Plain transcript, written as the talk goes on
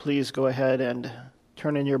please go ahead and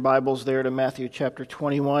turn in your Bibles there to Matthew chapter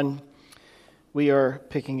 21. We are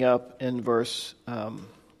picking up in verse, of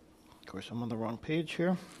course I'm on the wrong page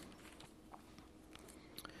here.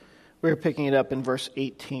 We're picking it up in verse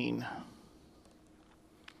 18.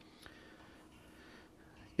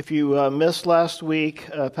 If you missed last week,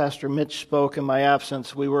 Pastor Mitch spoke in my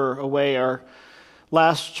absence. We were away. Our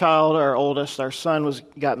last child, our oldest, our son,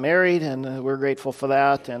 got married, and we're grateful for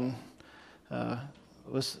that. And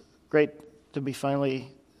it was great to be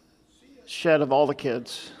finally shed of all the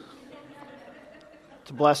kids. It's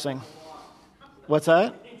a blessing. What's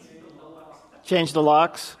that? Change the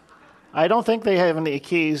locks. I don't think they have any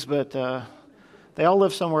keys, but they all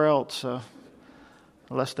live somewhere else,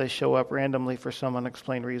 unless they show up randomly for some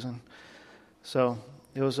unexplained reason. So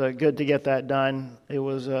it was good to get that done. It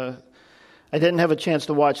was. I didn't have a chance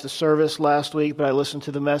to watch the service last week, but I listened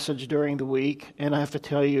to the message during the week, and I have to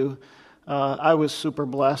tell you, I was super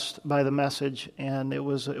blessed by the message, and it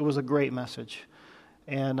was a great message.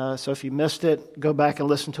 And so if you missed it, go back and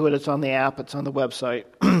listen to it. It's on the app. It's on the website.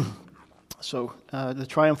 So the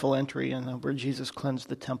triumphal entry and where Jesus cleansed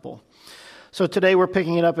the temple. So today we're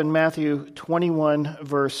picking it up in Matthew 21,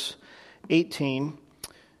 verse 18.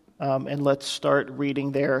 And let's start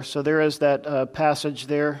reading there. So there is that passage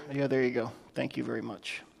there. Yeah, there you go. Thank you very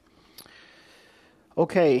much.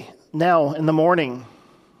 Okay, now in the morning,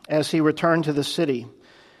 as he returned to the city,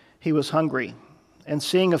 he was hungry. And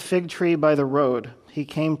seeing a fig tree by the road, he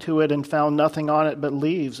came to it and found nothing on it but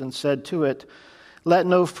leaves, and said to it, "Let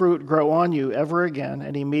no fruit grow on you ever again."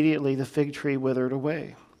 And immediately the fig tree withered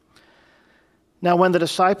away. Now when the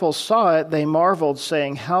disciples saw it, they marveled,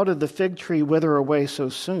 saying, "How did the fig tree wither away so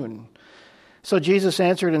soon?" So Jesus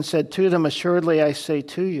answered and said to them, "Assuredly I say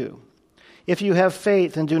to you, if you have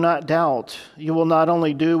faith and do not doubt, you will not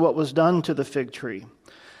only do what was done to the fig tree,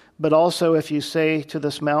 but also if you say to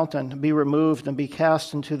this mountain, 'Be removed and be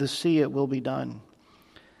cast into the sea,' it will be done.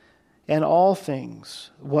 And all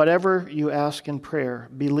things, whatever you ask in prayer,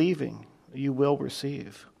 believing, you will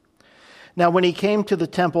receive." Now when he came to the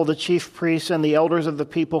temple, the chief priests and the elders of the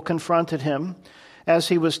people confronted him as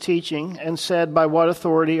he was teaching, and said, "By what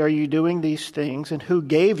authority are you doing these things, and who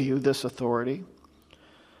gave you this authority?"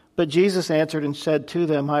 But Jesus answered and said to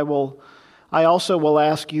them, I also will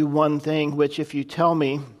ask you one thing, which if you tell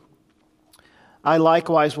me, I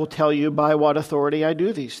likewise will tell you by what authority I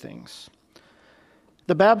do these things.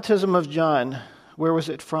 The baptism of John, where was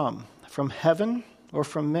it from? From heaven or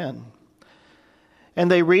from men?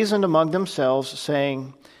 And they reasoned among themselves,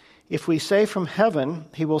 saying, "If we say from heaven,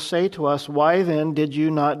 he will say to us, 'Why then did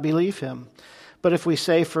you not believe him?' But if we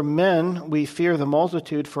say from men, we fear the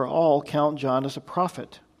multitude, for all count John as a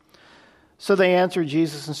prophet." So they answered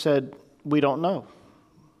Jesus and said, "We don't know."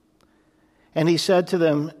 And he said to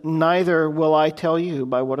them, "Neither will I tell you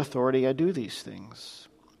by what authority I do these things.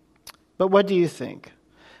 But what do you think?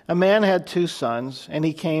 A man had 2 sons, and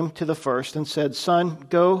he came to the first and said, 'Son,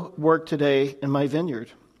 go work today in my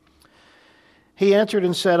vineyard.' He answered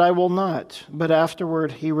and said, 'I will not.' But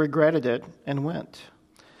afterward he regretted it and went.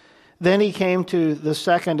 Then he came to the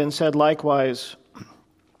second and said likewise.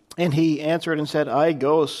 And he answered and said, 'I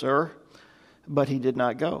go, sir.' But he did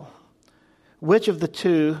not go. Which of the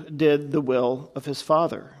 2 did the will of his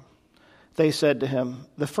father? They said to him,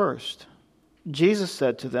 'The first.' Jesus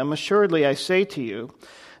said to them, 'Assuredly I say to you,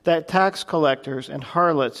 that tax collectors and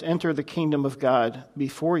harlots enter the kingdom of God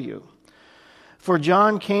before you. For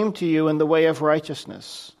John came to you in the way of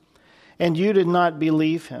righteousness, and you did not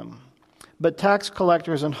believe him. But tax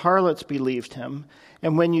collectors and harlots believed him,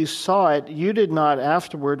 and when you saw it, you did not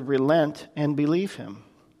afterward relent and believe him.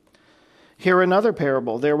 Hear another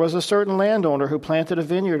parable. There was a certain landowner who planted a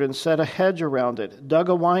vineyard and set a hedge around it, dug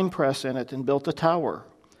a winepress in it, and built a tower.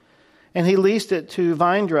 And he leased it to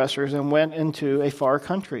vine dressers and went into a far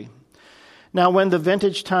country. Now when the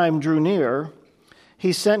vintage time drew near,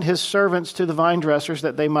 he sent his servants to the vine dressers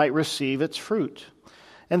that they might receive its fruit.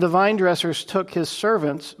 And the vine dressers took his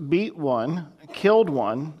servants, beat one, killed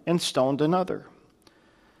one, and stoned another.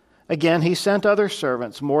 Again he sent other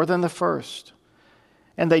servants, more than the first,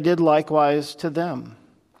 and they did likewise to them.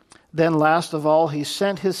 Then last of all he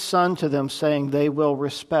sent his son to them, saying, 'They will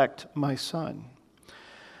respect my son.'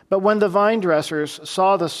 But when the vine dressers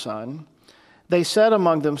saw the son, they said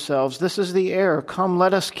among themselves, 'This is the heir. Come,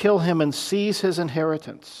 let us kill him and seize his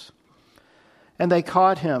inheritance.' And they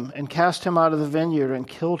caught him and cast him out of the vineyard and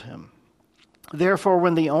killed him. Therefore,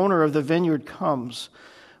 when the owner of the vineyard comes,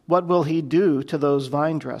 what will he do to those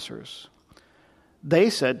vine dressers?" They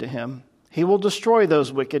said to him, "He will destroy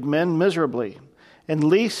those wicked men miserably and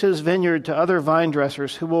lease his vineyard to other vine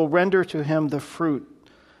dressers who will render to him the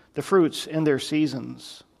fruits in their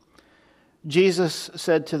seasons." Jesus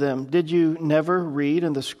said to them, "Did you never read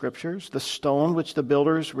in the Scriptures, the stone which the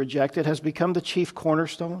builders rejected has become the chief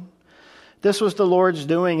cornerstone? This was the Lord's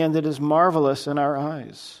doing, and it is marvelous in our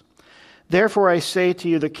eyes. Therefore I say to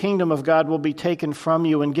you, the kingdom of God will be taken from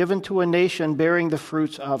you and given to a nation bearing the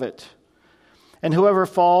fruits of it. And whoever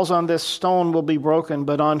falls on this stone will be broken,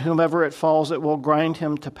 but on whomever it falls it will grind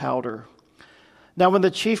him to powder." Now when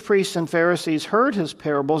the chief priests and Pharisees heard his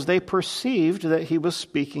parables, they perceived that he was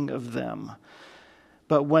speaking of them.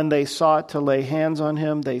 But when they sought to lay hands on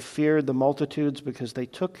him, they feared the multitudes because they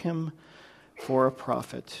took him for a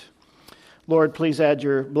prophet. Lord, please add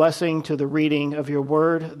your blessing to the reading of your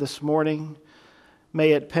word this morning.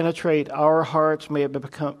 May it penetrate our hearts. May it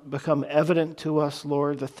become evident to us,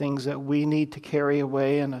 Lord, the things that we need to carry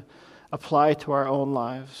away and apply to our own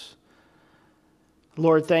lives.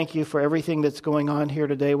 Lord, thank you for everything that's going on here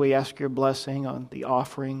today. We ask your blessing on the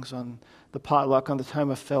offerings, on the potluck, on the time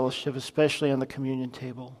of fellowship, especially on the communion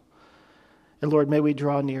table. And Lord, may we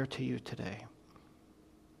draw near to you today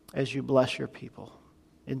as you bless your people.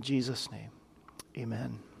 In Jesus' name,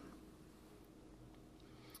 amen.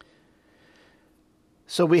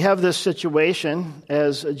 So we have this situation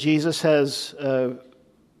as Jesus has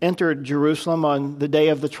entered Jerusalem on the day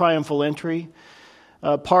of the triumphal entry.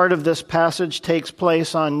 Part of this passage takes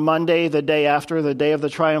place on Monday, the day after. The day of the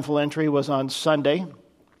triumphal entry was on Sunday,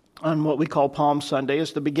 on what we call Palm Sunday.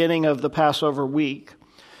 It's the beginning of the Passover week.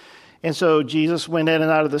 And so Jesus went in and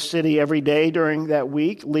out of the city every day during that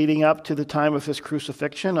week, leading up to the time of his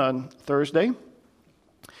crucifixion on Thursday.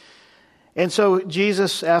 And so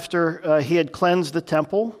Jesus, after he had cleansed the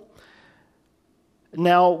temple,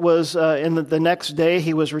 now was in the next day,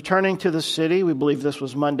 he was returning to the city. We believe this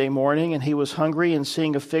was Monday morning, and he was hungry, and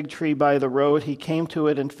seeing a fig tree by the road, he came to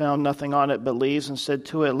it and found nothing on it but leaves, and said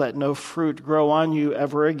to it, "Let no fruit grow on you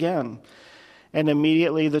ever again." And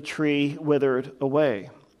immediately the tree withered away.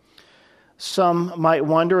 Some might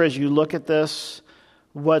wonder as you look at this,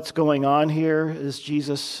 what's going on here? Is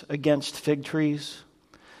Jesus against fig trees?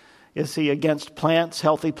 Is he against plants,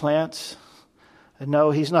 healthy plants? No,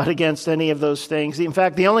 he's not against any of those things. In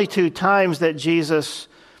fact, the only two times that Jesus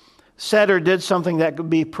said or did something that could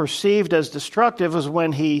be perceived as destructive was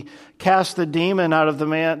when he cast the demons out of the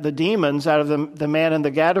man and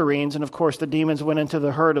the Gadarenes. And of course, the demons went into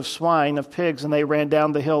the herd of swine, of pigs, and they ran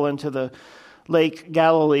down the hill into the Lake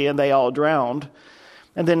Galilee, and they all drowned.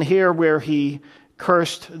 And then here where he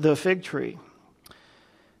cursed the fig tree.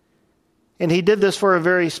 And he did this for a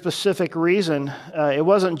very specific reason. It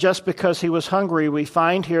wasn't just because he was hungry. We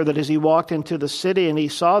find here that as he walked into the city and he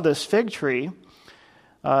saw this fig tree,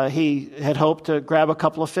 he had hoped to grab a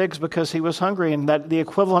couple of figs because he was hungry. And that the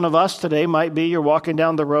equivalent of us today might be you're walking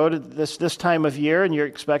down the road at this time of year and you're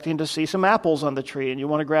expecting to see some apples on the tree and you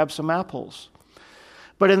want to grab some apples.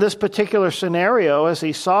 But in this particular scenario, as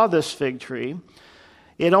he saw this fig tree,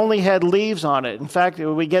 it only had leaves on it. In fact,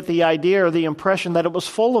 we get the idea or the impression that it was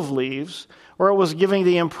full of leaves, or it was giving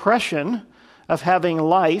the impression of having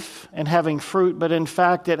life and having fruit, but in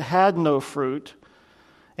fact it had no fruit,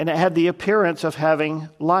 and it had the appearance of having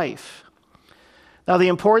life. Now, the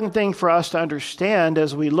important thing for us to understand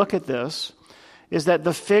as we look at this is that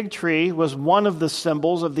the fig tree was one of the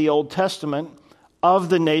symbols of the Old Testament of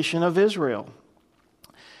the nation of Israel.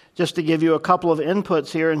 Just to give you a couple of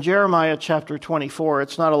inputs here, in Jeremiah chapter 24,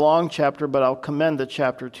 it's not a long chapter, but I'll commend the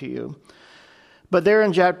chapter to you. But there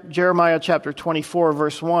in Jeremiah chapter 24,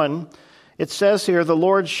 verse 1, it says here, "The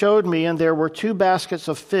Lord showed me, and there were 2 baskets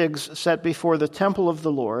of figs set before the temple of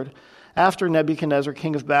the Lord, after Nebuchadnezzar,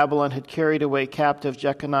 king of Babylon, had carried away captive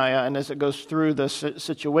Jeconiah." And as it goes through the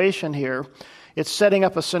situation here, it's setting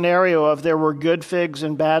up a scenario of there were good figs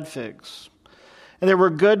and bad figs. And there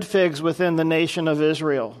were good figs within the nation of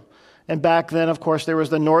Israel. And back then, of course, there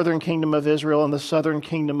was the northern kingdom of Israel and the southern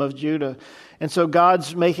kingdom of Judah. And so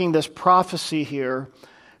God's making this prophecy here,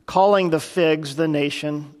 calling the figs the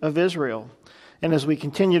nation of Israel. And as we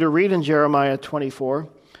continue to read in Jeremiah 24,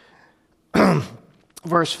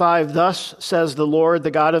 verse 5, "Thus says the Lord,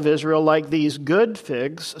 the God of Israel, like these good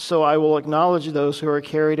figs, so I will acknowledge those who are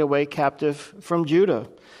carried away captive from Judah."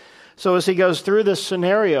 So as he goes through this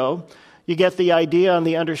scenario, you get the idea and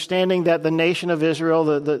the understanding that the nation of Israel,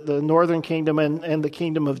 the northern kingdom and the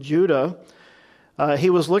kingdom of Judah, he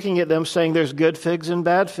was looking at them saying there's good figs and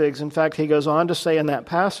bad figs. In fact, he goes on to say in that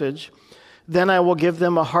passage, "Then I will give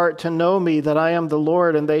them a heart to know me, that I am the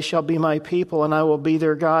Lord, and they shall be my people, and I will be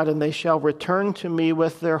their God, and they shall return to me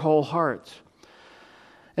with their whole heart."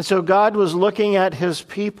 And so God was looking at his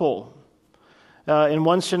people. In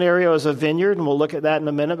one scenario as a vineyard, and we'll look at that in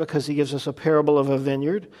a minute because he gives us a parable of a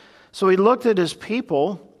vineyard. So he looked at his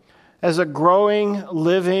people as a growing,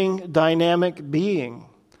 living, dynamic being.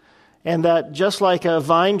 And that just like a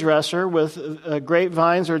vine dresser with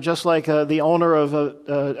grapevines, or just like the owner of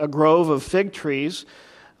a grove of fig trees,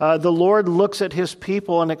 the Lord looks at his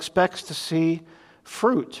people and expects to see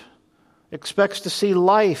fruit, expects to see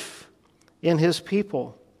life in his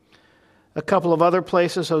people. A couple of other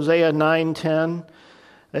places, Hosea 9:10,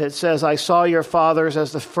 it says, I saw your fathers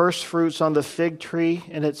as the first fruits on the fig tree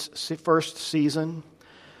in its first season.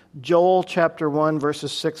 Joel chapter 1,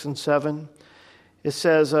 verses 6 and 7. It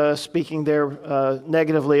says, speaking there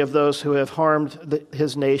negatively of those who have harmed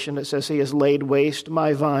his nation, it says, he has laid waste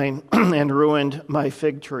my vine and ruined my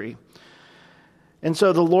fig tree. And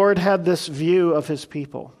so the Lord had this view of his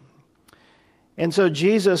people. And so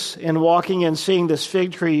Jesus, in walking and seeing this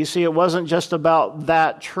fig tree, you see, it wasn't just about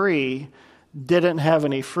that tree didn't have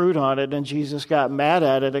any fruit on it, and Jesus got mad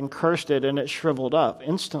at it and cursed it, and it shriveled up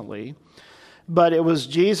instantly. But it was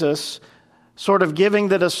Jesus sort of giving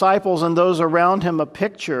the disciples and those around him a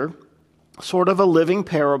picture, sort of a living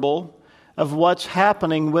parable of what's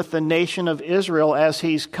happening with the nation of Israel as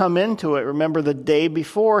he's come into it. Remember, the day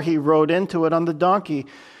before he rode into it on the donkey,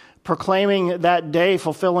 proclaiming that day,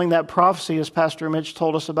 fulfilling that prophecy, as Pastor Mitch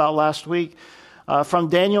told us about last week, from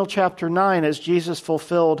Daniel chapter 9, as Jesus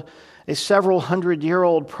fulfilled a several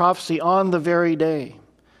hundred-year-old prophecy on the very day.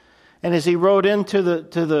 And as he rode into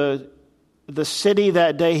the city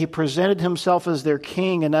that day, he presented himself as their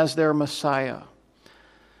king and as their Messiah.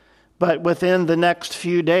 But within the next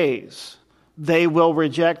few days, they will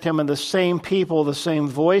reject him, and the same people, the same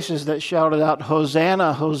voices that shouted out,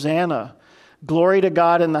 Hosanna, Hosanna, glory to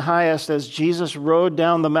God in the highest, as Jesus rode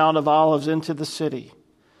down the Mount of Olives into the city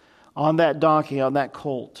on that donkey, on that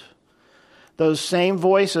colt. Those same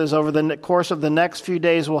voices over the course of the next few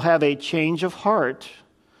days will have a change of heart,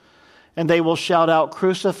 and they will shout out,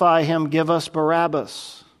 crucify him, give us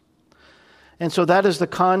Barabbas. And so that is the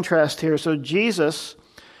contrast here. So Jesus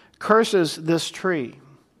curses this tree.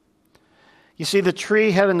 You see, the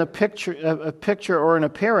tree had a picture or an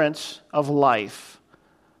appearance of life.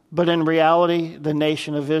 But in reality, the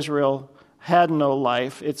nation of Israel had no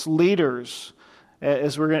life. Its leaders,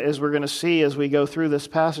 as we're going to see as we go through this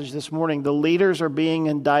passage this morning, the leaders are being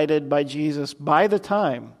indicted by Jesus by the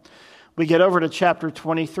time we get over to chapter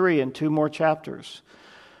 23 and 2 more chapters.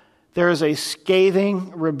 There is a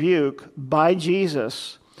scathing rebuke by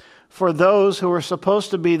Jesus for those who were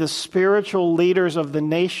supposed to be the spiritual leaders of the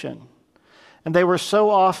nation. And they were so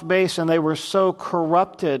off base and they were so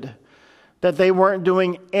corrupted that they weren't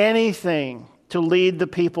doing anything to lead the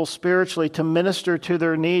people spiritually, to minister to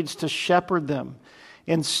their needs, to shepherd them.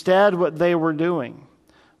 Instead, what they were doing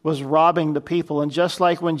was robbing the people. And just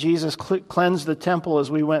like when Jesus cleansed the temple, as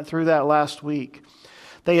we went through that last week,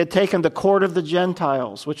 they had taken the court of the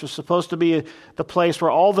Gentiles, which was supposed to be the place where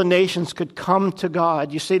all the nations could come to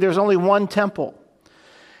God. You see, there's only one temple.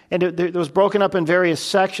 And it was broken up in various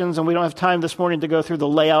sections, and we don't have time this morning to go through the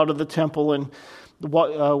layout of the temple and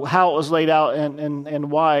how it was laid out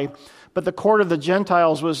and why. But the court of the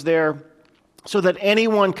Gentiles was there so that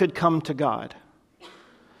anyone could come to God.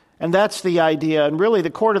 And that's the idea. And really,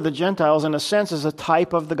 the court of the Gentiles, in a sense, is a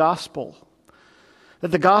type of the gospel.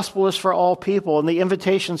 That the gospel is for all people, and the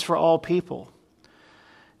invitation's for all people.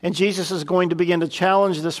 And Jesus is going to begin to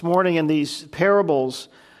challenge this morning in these parables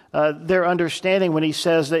their understanding when he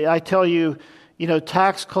says that, I tell you,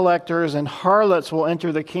 tax collectors and harlots will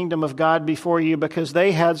enter the kingdom of God before you, because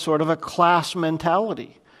they had sort of a class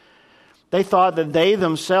mentality. They thought that they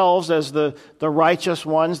themselves, as the righteous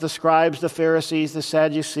ones, the scribes, the Pharisees, the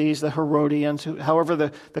Sadducees, the Herodians, however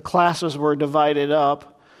the classes were divided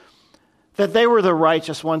up, that they were the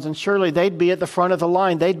righteous ones, and surely they'd be at the front of the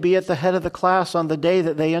line. They'd be at the head of the class on the day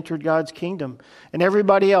that they entered God's kingdom. And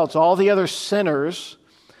everybody else, all the other sinners,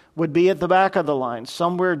 would be at the back of the line,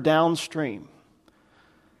 somewhere downstream.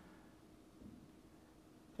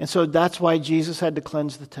 And so that's why Jesus had to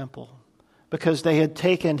cleanse the temple. Because they had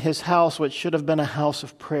taken his house, which should have been a house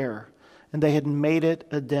of prayer, and they had made it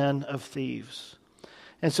a den of thieves.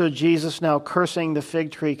 And so Jesus, now cursing the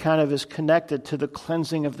fig tree, kind of is connected to the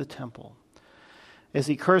cleansing of the temple. As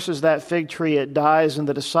he curses that fig tree, it dies, and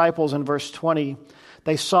the disciples in verse 20,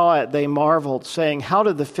 they saw it, they marveled, saying, how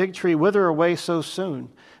did the fig tree wither away so soon?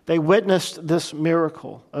 They witnessed this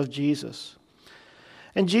miracle of Jesus.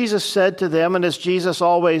 And Jesus said to them, and as Jesus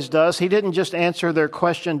always does, he didn't just answer their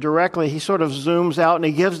question directly. He sort of zooms out and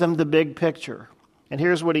he gives them the big picture. And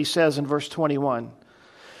here's what he says in verse 21.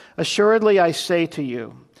 Assuredly, I say to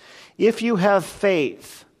you, if you have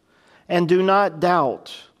faith and do not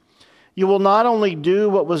doubt, you will not only do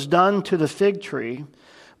what was done to the fig tree,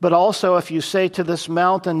 but also if you say to this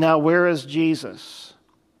mountain, now where is Jesus?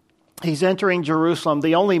 He's entering Jerusalem.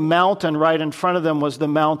 The only mountain right in front of them was the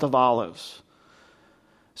Mount of Olives.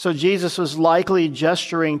 So Jesus was likely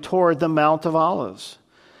gesturing toward the Mount of Olives,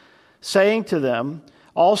 saying to them,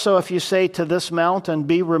 also, if you say to this mountain,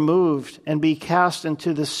 be removed and be cast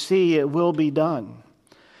into the sea, it will be done.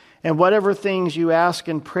 And whatever things you ask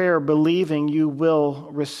in prayer, believing, you will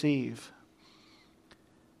receive.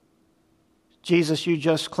 Jesus, you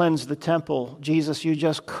just cleansed the temple. Jesus, you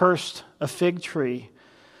just cursed a fig tree.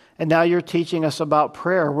 And now you're teaching us about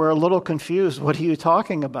prayer. We're a little confused. What are you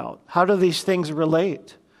talking about? How do these things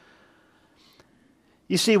relate?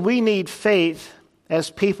 You see, we need faith as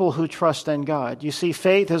people who trust in God. You see,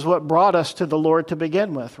 faith is what brought us to the Lord to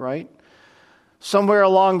begin with, right? Somewhere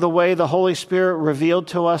along the way, the Holy Spirit revealed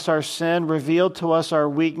to us our sin, revealed to us our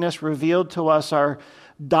weakness, revealed to us our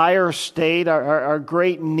dire state, our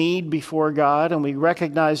great need before God, and we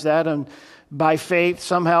recognize that. And by faith,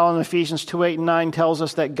 somehow in Ephesians 2:8-9 tells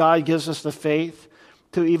us that God gives us the faith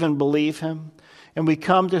to even believe Him. And we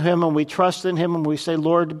come to Him and we trust in Him and we say,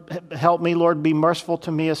 Lord, help me. Lord, be merciful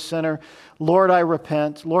to me, a sinner. Lord, I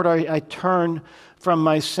repent. Lord, I turn from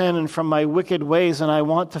my sin and from my wicked ways and I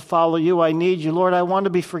want to follow you. I need you. Lord, I want to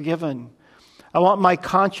be forgiven. I want my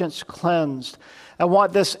conscience cleansed. I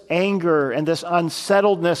want this anger and this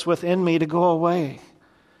unsettledness within me to go away.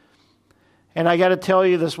 And I got to tell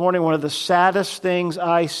you this morning, one of the saddest things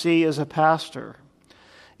I see as a pastor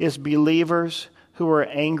is believers who are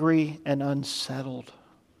angry and unsettled.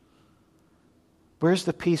 Where's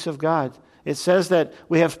the peace of God? It says that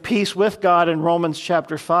we have peace with God in Romans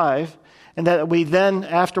chapter 5, and that we then,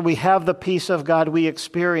 after we have the peace of God, we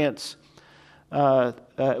experience,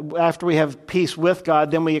 after we have peace with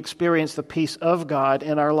God, then we experience the peace of God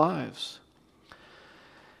in our lives.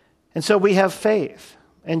 And so we have faith.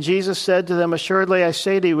 And Jesus said to them, assuredly I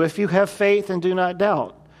say to you, if you have faith and do not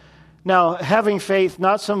doubt. Now, having faith,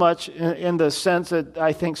 not so much in the sense that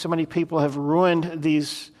I think so many people have ruined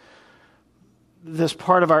this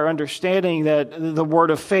part of our understanding that the word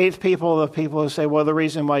of faith, the people who say, well, the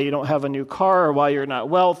reason why you don't have a new car or why you're not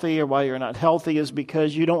wealthy or why you're not healthy is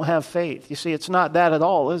because you don't have faith. You see, it's not that at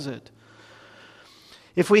all, is it?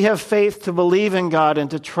 If we have faith to believe in God and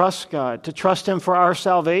to trust Him for our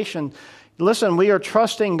salvation, listen, we are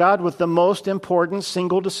trusting God with the most important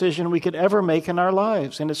single decision we could ever make in our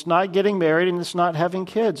lives. And it's not getting married and it's not having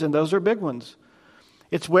kids, and those are big ones.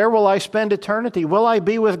 It's where will I spend eternity? Will I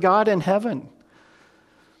be with God in heaven?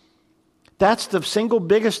 That's the single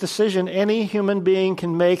biggest decision any human being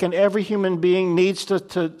can make, and every human being needs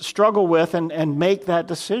to struggle with and make that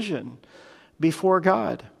decision before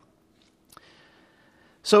God.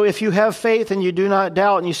 So if you have faith and you do not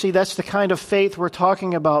doubt, and you see that's the kind of faith we're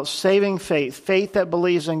talking about, saving faith, faith that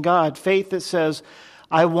believes in God, faith that says,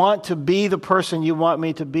 I want to be the person you want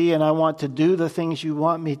me to be and I want to do the things you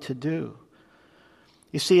want me to do.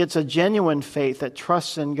 You see, it's a genuine faith that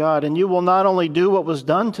trusts in God, and you will not only do what was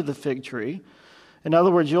done to the fig tree. In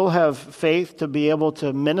other words, you'll have faith to be able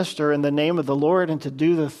to minister in the name of the Lord and to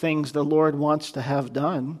do the things the Lord wants to have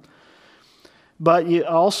done. But you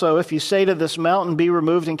also, if you say to this mountain, be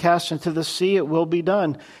removed and cast into the sea, it will be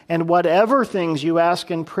done. And whatever things you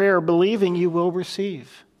ask in prayer, believing, you will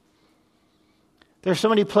receive. There's so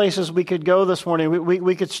many places we could go this morning.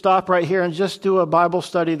 We could stop right here and just do a Bible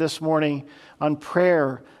study this morning on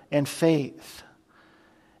prayer and faith.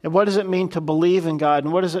 And what does it mean to believe in God?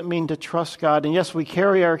 And what does it mean to trust God? And yes, we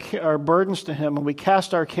carry our burdens to Him and we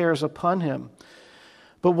cast our cares upon Him.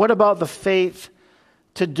 But what about the faith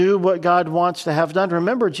to do what God wants to have done?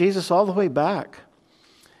 Remember Jesus all the way back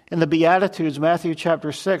in the Beatitudes, Matthew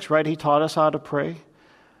chapter 6, right? He taught us how to pray.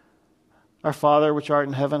 Our Father, which art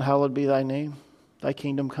in heaven, hallowed be thy name. Thy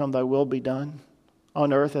kingdom come, thy will be done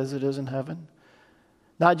on earth as it is in heaven.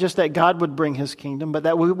 Not just that God would bring His kingdom, but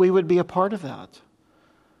that we would be a part of that.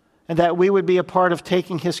 And that we would be a part of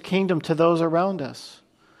taking His kingdom to those around us.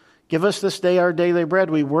 Give us this day our daily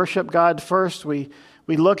bread. We worship God first. We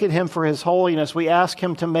look at Him for His holiness. We ask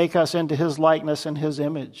Him to make us into His likeness and His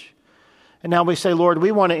image. And now we say, Lord,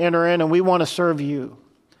 we want to enter in and we want to serve you.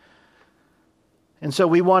 And so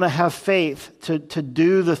we want to have faith to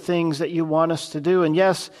do the things that you want us to do. And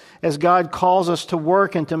yes, as God calls us to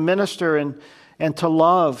work and to minister and to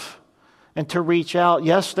love and to reach out,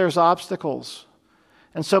 yes, there's obstacles.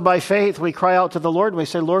 And so by faith, we cry out to the Lord and we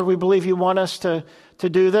say, Lord, we believe you want us to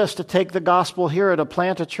do this, to take the gospel here, or to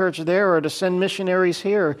plant a church there, or to send missionaries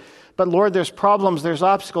here. But Lord, there's problems, there's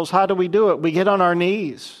obstacles. How do we do it? We get on our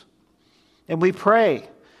knees and we pray.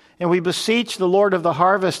 And we beseech the Lord of the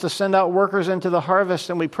harvest to send out workers into the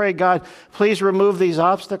harvest. And we pray, God, please remove these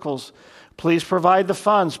obstacles. Please provide the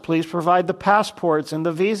funds. Please provide the passports and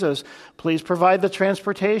the visas. Please provide the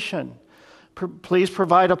transportation. Please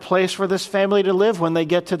provide a place for this family to live when they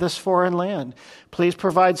get to this foreign land. Please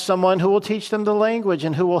provide someone who will teach them the language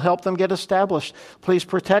and who will help them get established. Please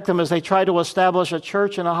protect them as they try to establish a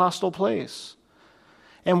church in a hostile place.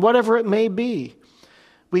 And whatever it may be,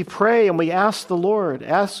 we pray and we ask the Lord.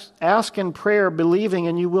 Ask in prayer, believing,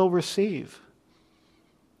 and you will receive.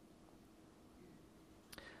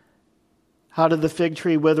 How did the fig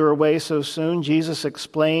tree wither away so soon? Jesus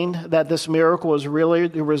explained that this miracle is really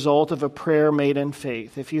the result of a prayer made in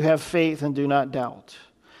faith. If you have faith and do not doubt.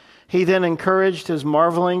 He then encouraged his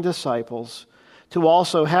marveling disciples to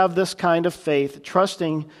also have this kind of faith,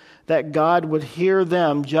 trusting that God would hear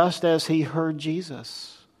them just as he heard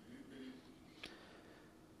Jesus.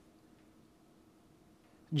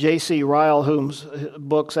 J.C. Ryle, whose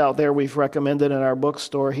books out there we've recommended in our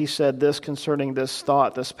bookstore, he said this concerning this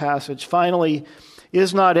thought, this passage. Finally,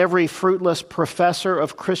 is not every fruitless professor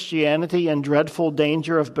of Christianity in dreadful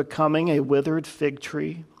danger of becoming a withered fig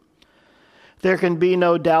tree? There can be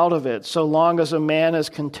no doubt of it, so long as a man is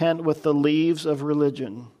content with the leaves of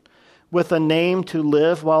religion, with a name to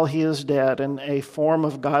live while he is dead, and a form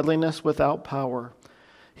of godliness without power.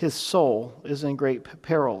 His soul is in great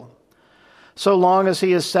peril. So long as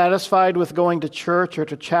he is satisfied with going to church or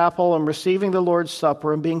to chapel and receiving the Lord's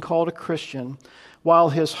Supper and being called a Christian, while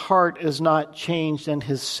his heart is not changed and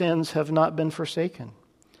his sins have not been forsaken.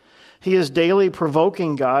 He is daily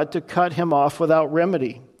provoking God to cut him off without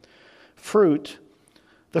remedy.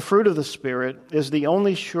 The fruit of the Spirit, is the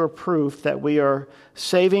only sure proof that we are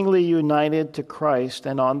savingly united to Christ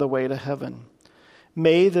and on the way to heaven.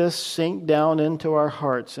 May this sink down into our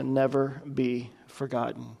hearts and never be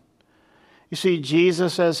forgotten. You see,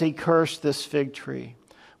 Jesus, as he cursed this fig tree,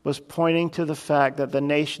 was pointing to the fact that the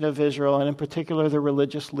nation of Israel, and in particular the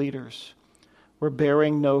religious leaders, were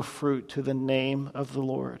bearing no fruit to the name of the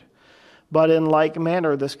Lord. But in like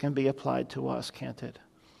manner, this can be applied to us, can't it?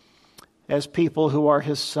 As people who are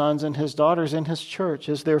his sons and his daughters in his church,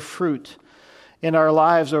 is there fruit in our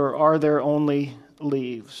lives, or are there only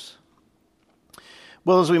leaves?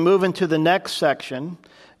 Well, as we move into the next section,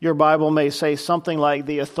 your Bible may say something like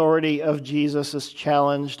the authority of Jesus is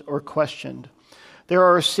challenged or questioned. There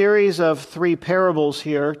are a series of 3 parables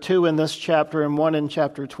here, 2 in this chapter and 1 in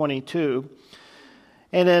chapter 22.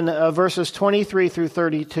 And in verses 23 through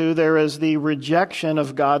 32, there is the rejection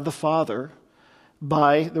of God the Father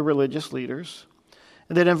by the religious leaders.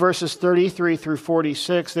 And then in verses 33 through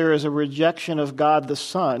 46, there is a rejection of God the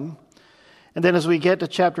Son. And then as we get to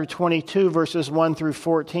chapter 22, verses 1 through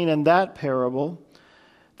 14, in that parable,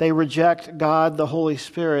 they reject God, the Holy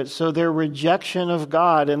Spirit. So their rejection of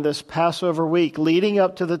God in this Passover week, leading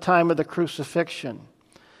up to the time of the crucifixion,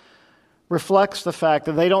 reflects the fact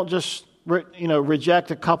that they don't just reject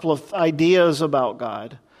a couple of ideas about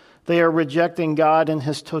God. They are rejecting God in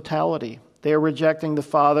his totality. They are rejecting the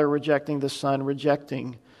Father, rejecting the Son,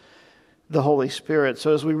 rejecting the Holy Spirit.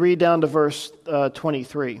 So as we read down to verse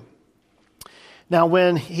 23. Now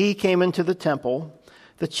when he came into the temple,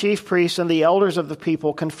 the chief priests and the elders of the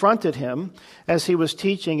people confronted him as he was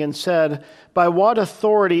teaching and said, "By what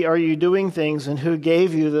authority are you doing things, and who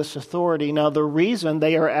gave you this authority?" Now the reason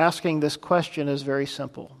they are asking this question is very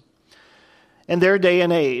simple. In their day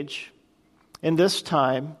and age, in this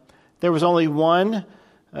time, there was only one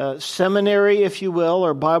seminary, if you will,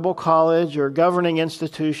 or Bible college or governing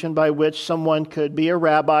institution by which someone could be a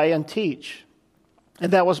rabbi and teach.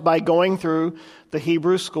 And that was by going through the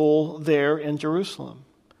Hebrew school there in Jerusalem.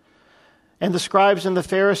 And the scribes and the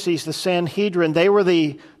Pharisees, the Sanhedrin, they were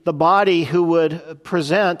the body who would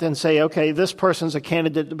present and say, okay, this person's a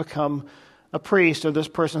candidate to become a priest, or this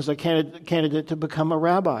person's a candidate to become a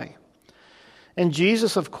rabbi. And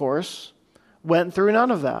Jesus, of course, went through none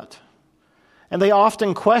of that. And they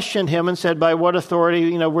often questioned him and said, by what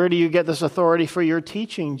authority, where do you get this authority for your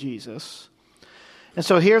teaching, Jesus? And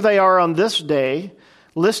so here they are on this day,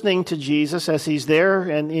 listening to Jesus as he's there.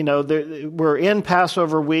 And, we're in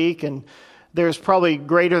Passover week, and there's probably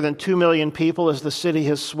greater than 2 million people as the city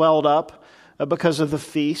has swelled up because of the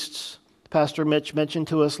feasts. Pastor Mitch mentioned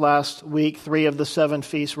to us last week 3 of the 7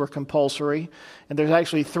 feasts were compulsory. And there's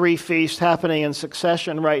actually 3 feasts happening in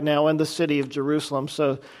succession right now in the city of Jerusalem.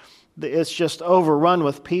 So it's just overrun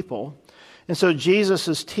with people. And so Jesus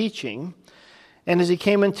is teaching. And as he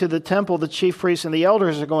came into the temple, the chief priests and the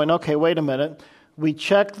elders are going, okay, wait a minute. We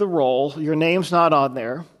checked the roll. Your name's not on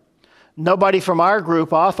there. Nobody from our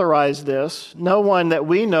group authorized this. No one that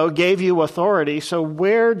we know gave you authority. So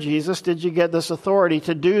where, Jesus, did you get this authority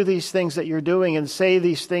to do these things that you're doing and say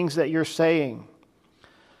these things that you're saying?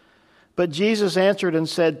 But Jesus answered and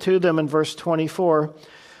said to them in verse 24,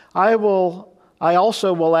 I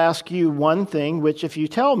also will ask you one thing, which if you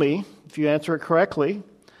tell me, if you answer it correctly,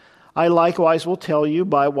 I likewise will tell you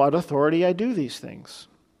by what authority I do these things.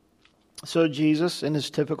 So Jesus, in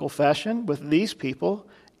his typical fashion with these people,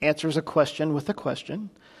 answers a question with a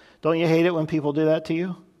question. Don't you hate it when people do that to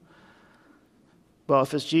you? Well,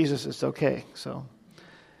 if it's Jesus, it's okay. So,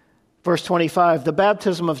 verse 25, the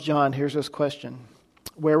baptism of John, here's his question.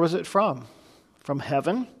 Where was it from? From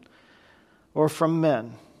heaven or from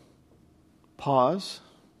men? Pause.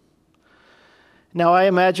 Now, I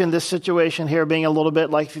imagine this situation here being a little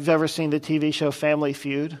bit like if you've ever seen the TV show Family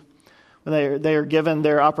Feud, when they are given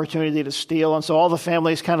their opportunity to steal, and so all the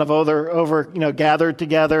families kind of over gathered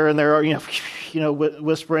together, and they're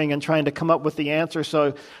whispering and trying to come up with the answer.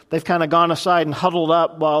 So they've kind of gone aside and huddled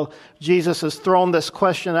up while Jesus has thrown this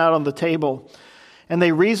question out on the table, and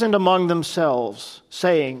they reasoned among themselves,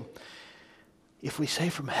 saying, "If we say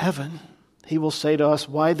from heaven, he will say to us,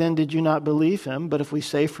 'Why then did you not believe him?' But if we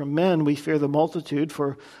say from men, we fear the multitude,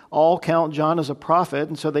 for all count John as a prophet."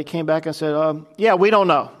 And so they came back and said, "Yeah, we don't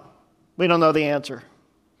know. We don't know the answer."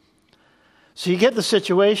 So you get the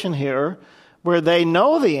situation here where they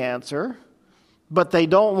know the answer, but they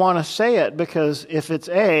don't want to say it because if it's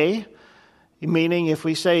A, meaning if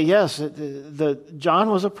we say, yes,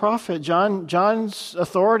 John was a prophet, John's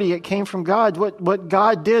authority, it came from God. What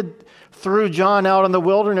God did through John out in the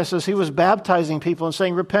wilderness as he was baptizing people and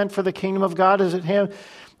saying, "Repent, for the kingdom of God is at hand."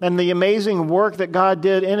 And the amazing work that God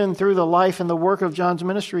did in and through the life and the work of John's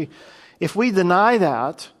ministry. If we deny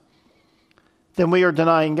that, then we are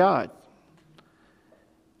denying God.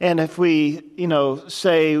 And if we,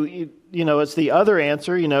 say, it's the other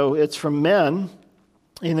answer, it's from men,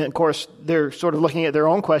 and of course, they're sort of looking at their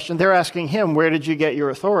own question. They're asking him, where did you get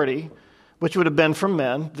your authority? Which would have been from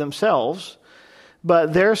men themselves.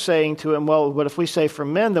 But they're saying to him, well, but if we say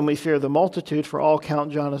from men, then we fear the multitude, for all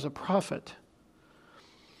count John as a prophet.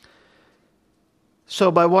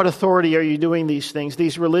 So by what authority are you doing these things?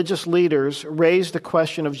 These religious leaders raised the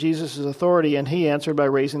question of Jesus' authority, and he answered by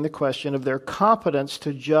raising the question of their competence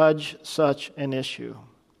to judge such an issue.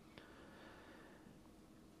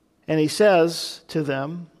 And he says to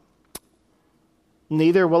them,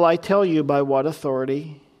 "Neither will I tell you by what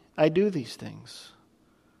authority I do these things."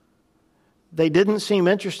 They didn't seem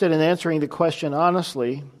interested in answering the question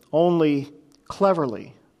honestly, only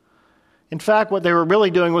cleverly. In fact, what they were really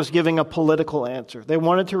doing was giving a political answer. They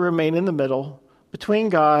wanted to remain in the middle between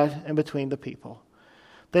God and between the people.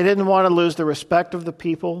 They didn't want to lose the respect of the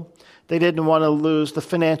people. They didn't want to lose the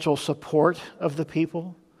financial support of the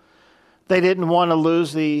people. They didn't want to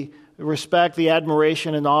lose the respect, the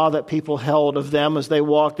admiration, and awe that people held of them as they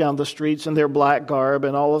walked down the streets in their black garb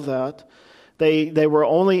and all of that. They were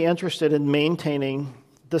only interested in maintaining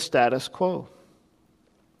the status quo.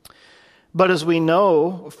 But as we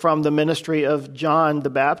know from the ministry of John the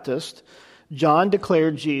Baptist, John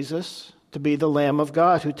declared Jesus to be the Lamb of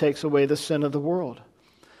God who takes away the sin of the world.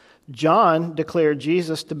 John declared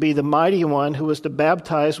Jesus to be the mighty one who was to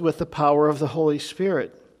baptize with the power of the Holy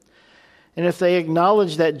Spirit. And if they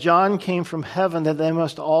acknowledge that John came from heaven, then they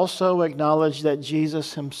must also acknowledge that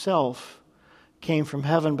Jesus himself came from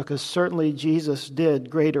heaven, because certainly Jesus did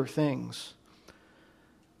greater things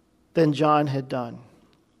than John had done.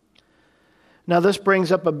 Now, this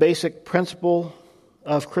brings up a basic principle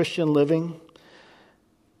of Christian living,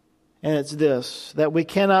 and it's this, that we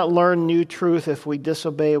cannot learn new truth if we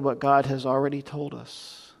disobey what God has already told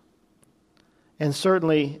us. And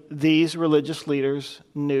certainly, these religious leaders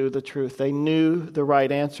knew the truth. They knew the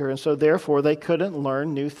right answer, and so therefore they couldn't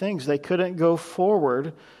learn new things. They couldn't go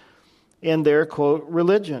forward in their, quote,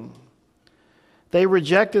 religion. They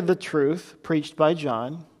rejected the truth preached by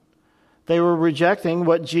John. They were rejecting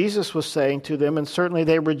what Jesus was saying to them, and certainly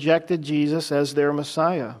they rejected Jesus as their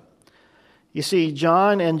Messiah. You see,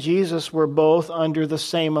 John and Jesus were both under the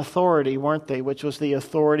same authority, weren't they? Which was the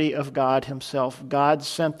authority of God himself. God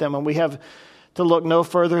sent them, and we have to look no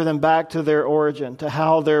further than back to their origin, to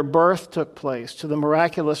how their birth took place, to the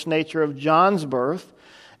miraculous nature of John's birth,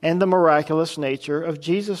 and the miraculous nature of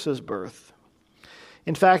Jesus' birth.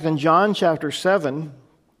 In fact, in John chapter 7,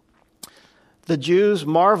 the Jews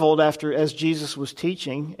marveled as Jesus was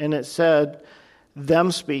teaching, and it said,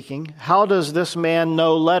 them speaking, "How does this man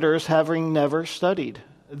know letters, having never studied?"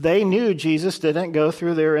 They knew Jesus didn't go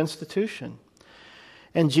through their institution.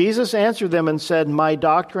 And Jesus answered them and said, "My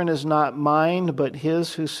doctrine is not mine, but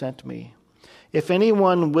his who sent me. If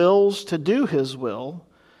anyone wills to do his will,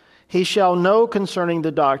 he shall know concerning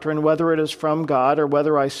the doctrine whether it is from God or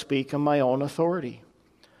whether I speak in my own authority."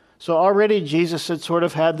 So already Jesus had sort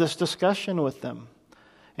of had this discussion with them.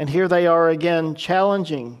 And here they are again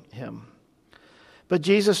challenging him. But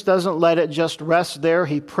Jesus doesn't let it just rest there.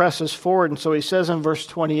 He presses forward. And so he says in verse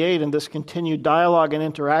 28, in this continued dialogue and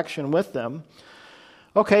interaction with them,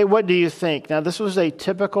 okay, what do you think? Now, this was a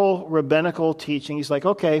typical rabbinical teaching. He's like,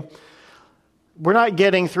 okay, we're not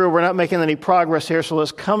getting through. We're not making any progress here. So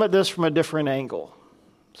let's come at this from a different angle.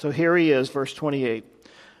 So here he is, verse 28.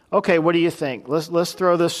 Okay, what do you think? Let's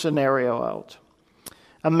throw this scenario out.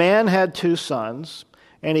 A man had 2 sons.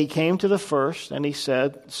 And he came to the first, and he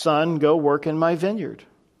said, "Son, go work in my vineyard."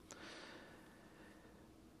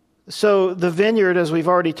 So the vineyard, as we've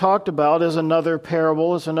already talked about, is another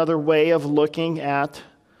parable, is another way of looking at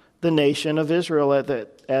the nation of Israel,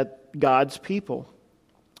 at God's people.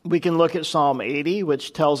 We can look at Psalm 80,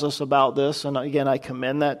 which tells us about this. And again, I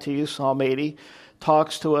commend that to you. Psalm 80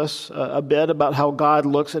 talks to us a bit about how God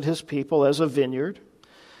looks at his people as a vineyard.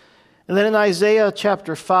 And then in Isaiah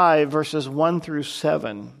chapter 5, verses 1 through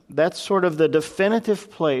 7, that's sort of the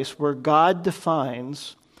definitive place where God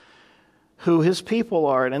defines who his people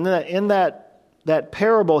are. And in that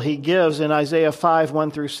parable he gives in Isaiah 5,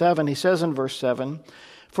 1 through 7, he says in verse 7,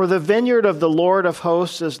 "For the vineyard of the Lord of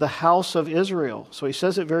hosts is the house of Israel." So he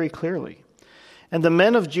says it very clearly. "And the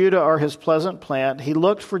men of Judah are his pleasant plant. He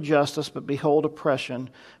looked for justice, but behold oppression,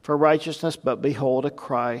 for righteousness, but behold a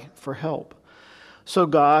cry for help." So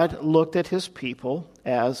God looked at his people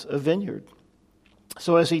as a vineyard.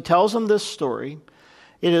 So as he tells them this story,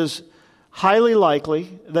 it is highly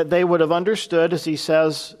likely that they would have understood, as he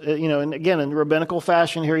says, and again, in rabbinical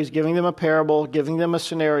fashion here, he's giving them a parable, giving them a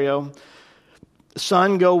scenario.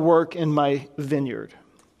 "Son, go work in my vineyard."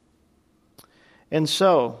 And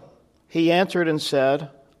so he answered and said,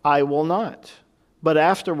 "I will not." But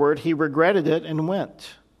afterward he regretted it and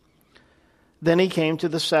went. Then he came to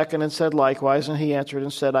the second and said likewise, and he answered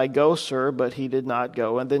and said, "I go, sir," but he did not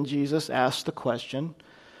go. And then Jesus asked the question,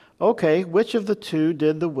 okay, which of the 2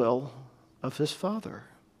 did the will of his father?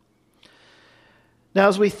 Now,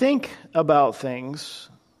 as we think about things,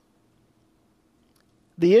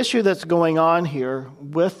 the issue that's going on here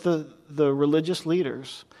with the religious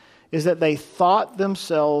leaders is that they thought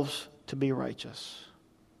themselves to be righteous.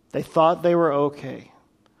 They thought they were okay.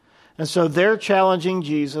 And so they're challenging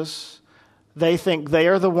Jesus. They think they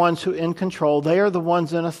are the ones who are in control. They are the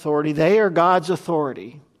ones in authority. They are God's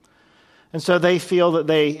authority. And so they feel that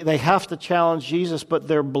they have to challenge Jesus, but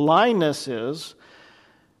their blindness is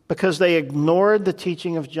because they ignored the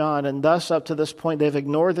teaching of John, and thus up to this point they've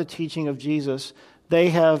ignored the teaching of Jesus. They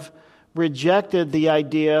have rejected the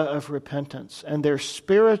idea of repentance, and their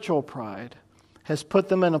spiritual pride has put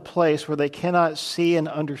them in a place where they cannot see and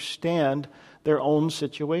understand their own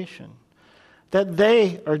situation. That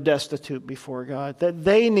they are destitute before God, that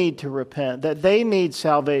they need to repent, that they need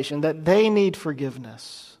salvation, that they need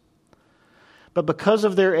forgiveness. But because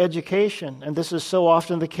of their education, and this is so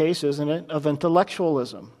often the case, isn't it, of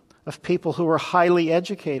intellectualism, of people who are highly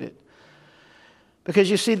educated. Because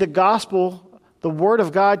you see, the gospel, the Word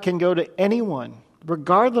of God can go to anyone,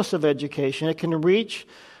 regardless of education. It can reach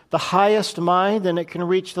the highest mind, and it can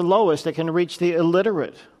reach the lowest. It can reach the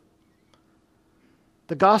illiterate.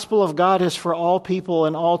 The gospel of God is for all people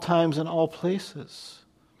in all times and all places.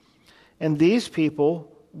 And these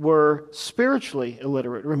people were spiritually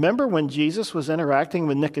illiterate. Remember when Jesus was interacting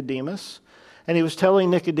with Nicodemus? And he was telling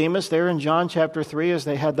Nicodemus there in John chapter 3, as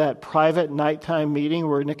they had that private nighttime meeting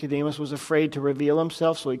where Nicodemus was afraid to reveal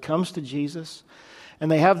himself. So he comes to Jesus.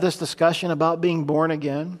 And they have this discussion about being born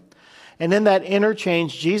again. And in that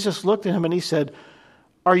interchange, Jesus looked at him and he said,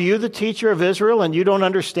 "Are you the teacher of Israel and you don't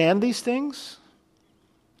understand these things?"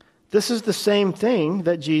 This is the same thing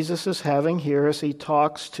that Jesus is having here as he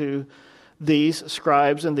talks to these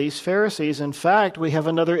scribes and these Pharisees. In fact, we have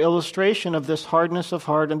another illustration of this hardness of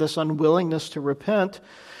heart and this unwillingness to repent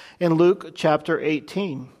in Luke chapter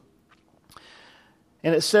 18.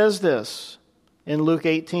 And it says this, in Luke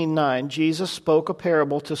 18:9, Jesus spoke a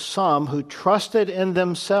parable to some who trusted in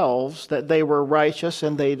themselves that they were righteous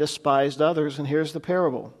and they despised others. And here's the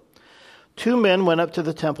parable. 2 men went up to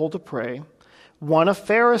the temple to pray. One a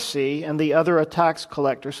Pharisee and the other a tax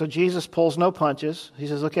collector. So Jesus pulls no punches. He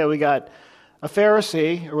says, okay, we got a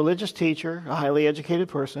Pharisee, a religious teacher, a highly educated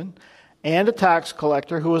person, and a tax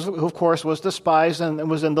collector who of course was despised and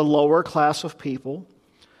was in the lower class of people.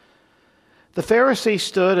 The Pharisee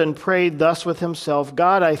stood and prayed thus with himself,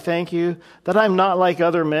 "God, I thank you that I'm not like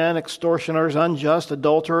other men, extortioners, unjust,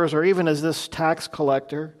 adulterers, or even as this tax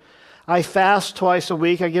collector. I fast twice a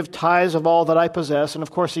week. I give tithes of all that I possess." And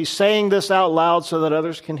of course, he's saying this out loud so that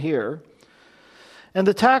others can hear. And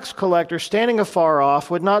the tax collector, standing afar off,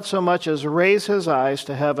 would not so much as raise his eyes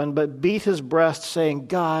to heaven, but beat his breast, saying,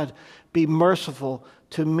 "God, be merciful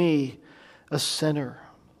to me, a sinner.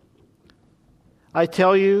 I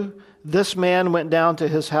tell you, this man went down to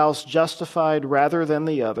his house justified rather than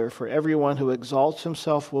the other, for everyone who exalts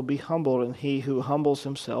himself will be humbled, and he who humbles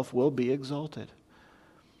himself will be exalted.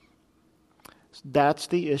 That's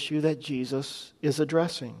the issue that Jesus is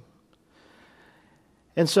addressing.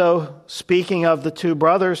 And so, speaking of the two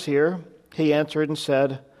brothers here, he answered and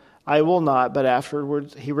said, I will not, but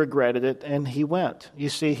afterwards he regretted it, and he went. You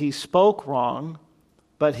see, he spoke wrong,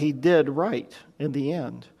 but he did right in the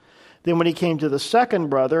end. Then when he came to the second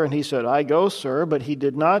brother, and he said, I go, sir, but he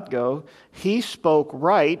did not go, he spoke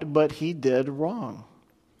right, but he did wrong.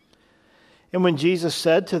 And when Jesus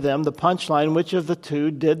said to them, the punchline, which of the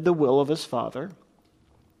two did the will of his Father?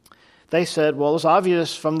 They said, well, it's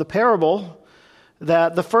obvious from the parable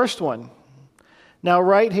that the first one. Now,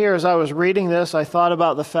 right here, as I was reading this, I thought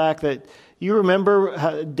about the fact that you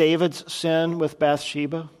remember David's sin with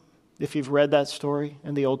Bathsheba, if you've read that story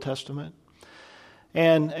in the Old Testament.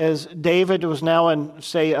 And as David was now in,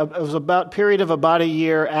 say, it was about period of about a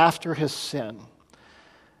year after his sin.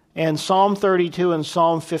 And Psalm 32 and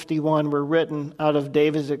Psalm 51 were written out of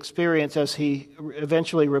David's experience as he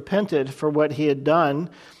eventually repented for what he had done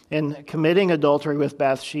in committing adultery with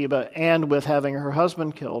Bathsheba and with having her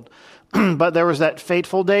husband killed. But there was that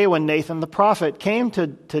fateful day when Nathan the prophet came to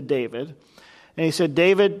David, and he said,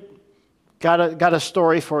 David, got a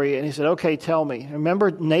story for you. And he said, okay, tell me.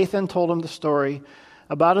 Remember, Nathan told him the story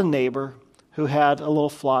about a neighbor who had a little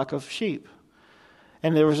flock of sheep.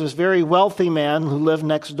 And there was this very wealthy man who lived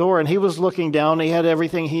next door, and he was looking down. He had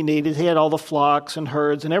everything he needed. He had all the flocks and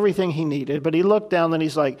herds and everything he needed. But he looked down and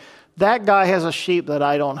he's like, that guy has a sheep that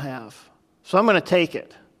I don't have. So I'm going to take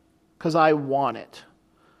it because I want it.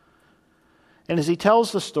 And as he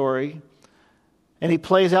tells the story, and he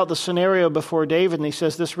plays out the scenario before David, and he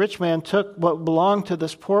says, this rich man took what belonged to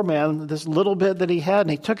this poor man, this little bit that he had,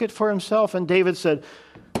 and he took it for himself. And David said,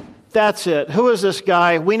 that's it. Who is this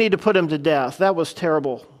guy? We need to put him to death. That was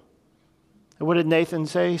terrible. And what did Nathan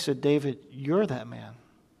say? He said, David, you're that man.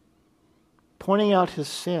 Pointing out his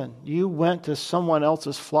sin. You went to someone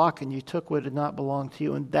else's flock and you took what did not belong to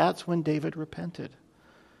you. And that's when David repented.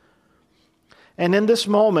 And in this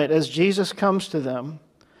moment, as Jesus comes to them,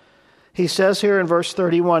 he says here in verse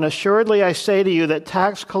 31, assuredly I say to you that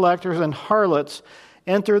tax collectors and harlots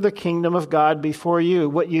enter the kingdom of God before you.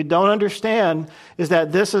 What you don't understand is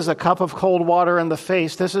that this is a cup of cold water in the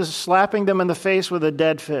face. This is slapping them in the face with a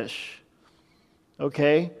dead fish.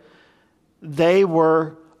 Okay? They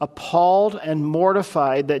were appalled and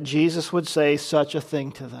mortified that Jesus would say such a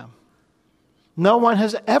thing to them. No one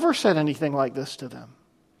has ever said anything like this to them.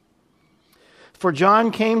 For John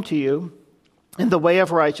came to you in the way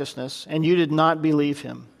of righteousness, and you did not believe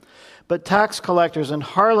him. But tax collectors and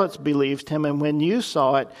harlots believed him, and when you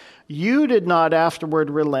saw it, you did not afterward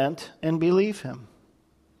relent and believe him.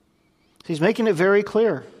 He's making it very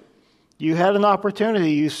clear. You had an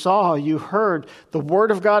opportunity, you saw, you heard, the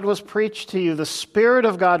word of God was preached to you, the Spirit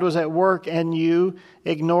of God was at work, and you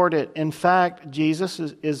ignored it. In fact, Jesus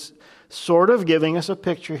is sort of giving us a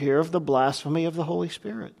picture here of the blasphemy of the Holy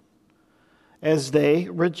Spirit as they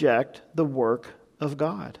reject the work of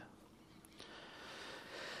God.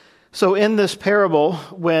 So in this parable,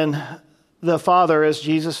 when the Father, as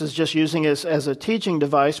Jesus is just using it as a teaching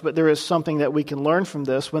device, but there is something that we can learn from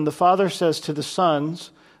this. When the Father says to the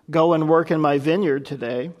sons, go and work in my vineyard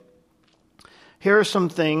today, here are some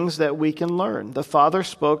things that we can learn. The Father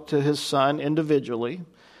spoke to his Son individually.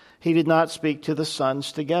 He did not speak to the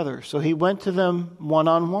sons together. So he went to them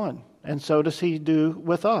one-on-one. And so does he do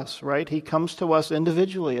with us, right? He comes to us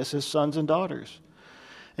individually as his sons and daughters.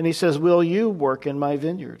 And he says, will you work in my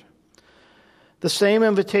vineyard? The same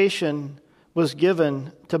invitation was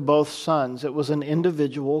given to both sons. It was an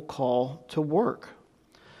individual call to work.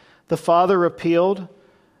 The Father appealed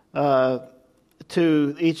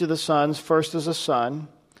to each of the sons, first as a son,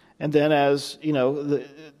 and then as,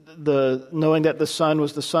 the knowing that the Son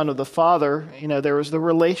was the Son of the Father, there was the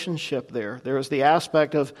relationship there. There was the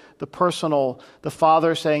aspect of the personal, the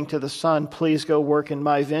Father saying to the Son, please go work in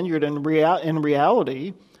my vineyard. And in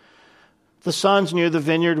reality, the sons knew the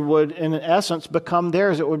vineyard would, in essence, become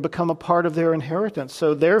theirs. It would become a part of their inheritance.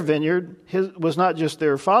 So their vineyard was not just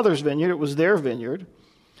their father's vineyard, it was their vineyard.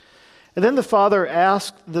 And then the Father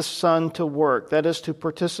asked the Son to work, that is, to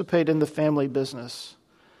participate in the family business.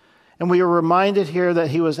 And we are reminded here that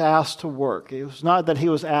he was asked to work. It was not that he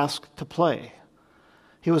was asked to play.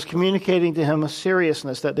 He was communicating to him a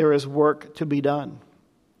seriousness that there is work to be done.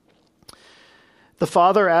 The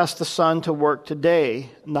Father asked the Son to work today,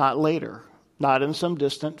 not later, not in some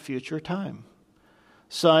distant future time.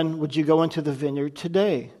 Son, would you go into the vineyard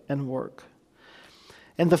today and work?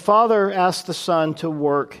 And the Father asked the Son to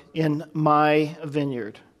work in my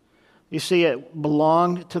vineyard. You see, it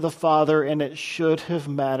belonged to the Father, and it should have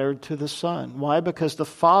mattered to the Son. Why? Because the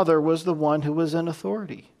Father was the one who was in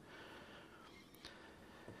authority.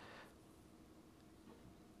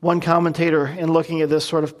 One commentator, in looking at this,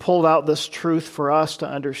 sort of pulled out this truth for us to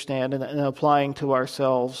understand and applying to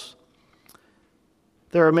ourselves.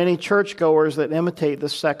 There are many churchgoers that imitate the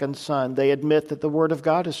second son. They admit that the Word of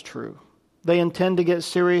God is true. They intend to get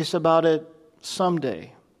serious about it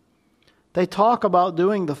someday. They talk about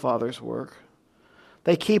doing the Father's work.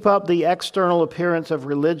 They keep up the external appearance of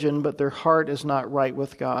religion, but their heart is not right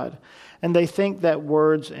with God. And they think that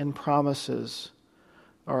words and promises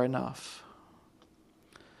are enough.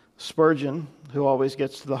 Spurgeon, who always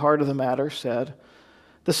gets to the heart of the matter, said,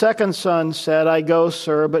 "The second son said, 'I go,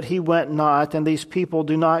 sir,' but he went not, and these people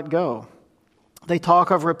do not go. They talk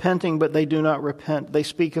of repenting, but they do not repent. They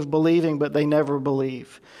speak of believing, but they never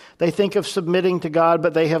believe. They think of submitting to God,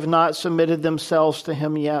 but they have not submitted themselves to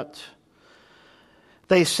Him yet.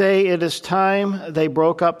 They say it is time they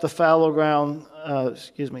broke up the fallow ground.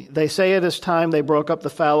 They say it is time they broke up the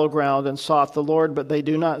fallow ground and sought the Lord, but they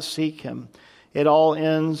do not seek Him. It all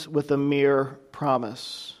ends with a mere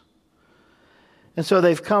promise." And so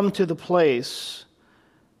they've come to the place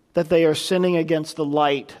that they are sinning against the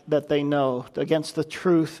light that they know, against the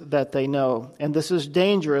truth that they know. And this is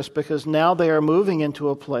dangerous because now they are moving into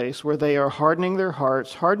a place where they are hardening their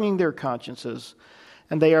hearts, hardening their consciences,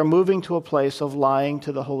 and they are moving to a place of lying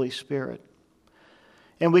to the Holy Spirit.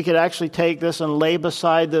 And we could actually take this and lay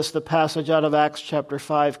beside this the passage out of Acts chapter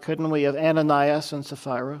 5, couldn't we, of Ananias and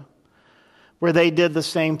Sapphira, where they did the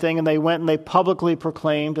same thing, and they went and they publicly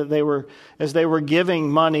proclaimed that as they were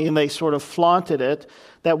giving money, and they sort of flaunted it,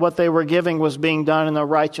 that what they were giving was being done in a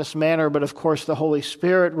righteous manner. But of course the Holy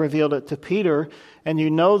Spirit revealed it to Peter, and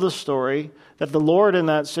you know the story, that the Lord in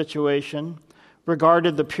that situation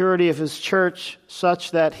regarded the purity of His church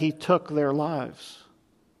such that He took their lives.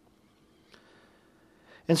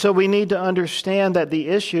 And so we need to understand that the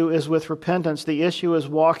issue is with repentance. The issue is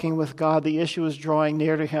walking with God. The issue is drawing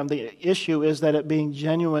near to Him. The issue is that it being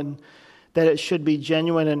genuine, that it should be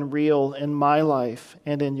genuine and real in my life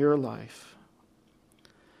and in your life.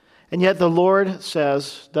 And yet the Lord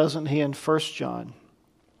says, doesn't He, in 1 John,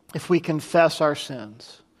 if we confess our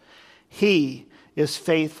sins, He is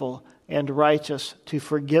faithful and righteous to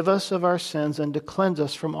forgive us of our sins and to cleanse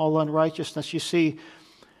us from all unrighteousness. You see,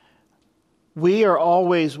 we are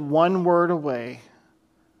always one word away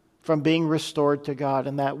from being restored to God,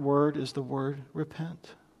 and that word is the word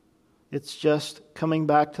repent. It's just coming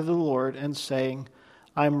back to the Lord and saying,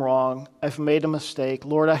 I'm wrong, I've made a mistake,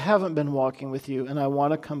 Lord, I haven't been walking with you, and I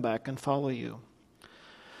want to come back and follow you.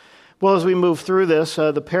 Well, as we move through this,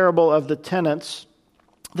 the parable of the tenants,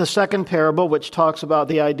 the second parable, which talks about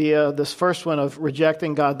the idea, this first one of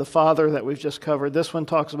rejecting God the Father that we've just covered, this one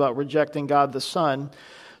talks about rejecting God the Son.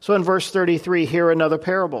 So in verse 33, hear another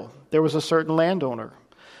parable. There was a certain landowner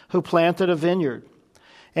who planted a vineyard,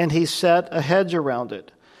 and he set a hedge around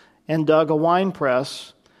it and dug a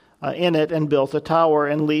winepress in it and built a tower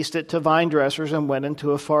and leased it to vine dressers and went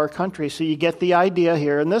into a far country. So you get the idea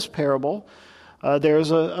here in this parable. There's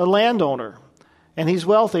a landowner, and he's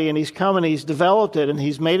wealthy, and he's come and he's developed it, and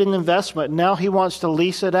he's made an investment. And now he wants to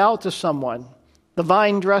lease it out to someone, the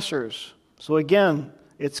vine dressers. So again,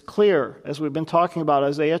 it's clear, as we've been talking about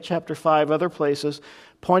Isaiah chapter 5, other places,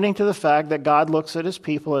 pointing to the fact that God looks at His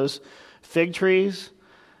people as fig trees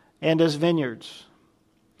and as vineyards.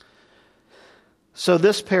 So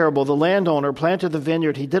this parable, the landowner planted the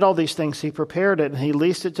vineyard, he did all these things, he prepared it, and he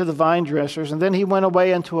leased it to the vine dressers, and then he went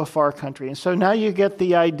away into a far country. And so now you get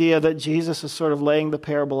the idea that Jesus is sort of laying the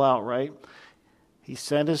parable out, right? He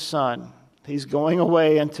sent His Son. He's going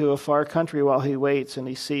away into a far country while He waits, and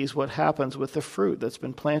He sees what happens with the fruit that's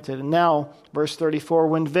been planted. And now, verse 34,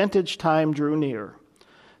 when vintage time drew near,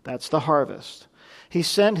 that's the harvest, He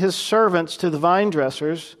sent His servants to the vine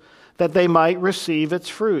dressers that they might receive its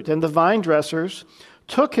fruit. And the vine dressers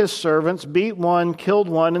took His servants, beat one, killed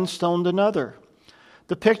one, and stoned another.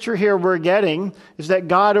 The picture here we're getting is that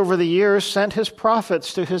God over the years sent His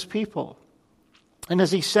prophets to His people. And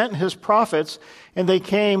as He sent His prophets, and they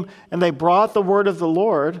came and they brought the word of the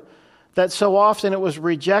Lord, that so often it was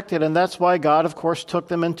rejected, and that's why God, of course, took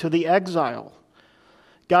them into the exile.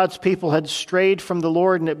 God's people had strayed from the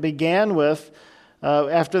Lord, and it began with,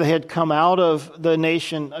 after they had come out of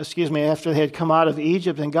after they had come out of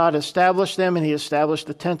Egypt, and God established them, and He established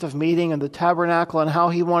the tent of meeting and the tabernacle and how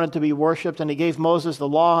He wanted to be worshipped, and He gave Moses the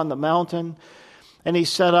law on the mountain. And He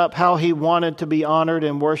set up how He wanted to be honored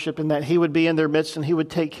and worshiped, and that He would be in their midst and He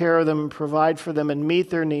would take care of them and provide for them and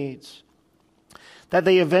meet their needs. that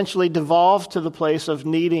they eventually devolved to the place of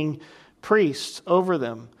needing priests over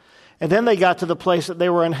them. And then they got to the place that they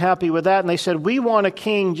were unhappy with that, and they said, we want a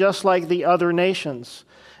king just like the other nations.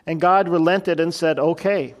 And God relented and said,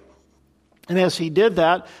 okay. And as he did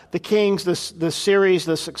that, the kings,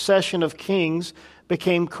 the succession of kings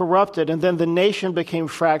became corrupted, and then the nation became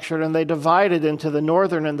fractured, and they divided into the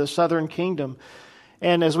northern and the southern kingdom.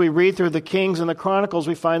 And as we read through the Kings and the Chronicles,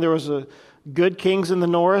 we find there was a good kings in the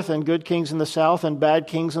north and good kings in the south, and bad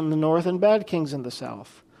kings in the north and bad kings in the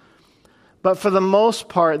south. But for the most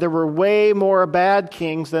part, there were way more bad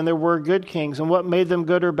kings than there were good kings. And what made them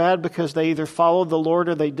good or bad? Because they either followed the Lord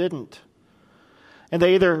or they didn't. And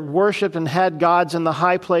they either worshipped and had gods in the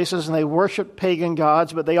high places, and they worshipped pagan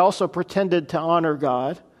gods, but they also pretended to honor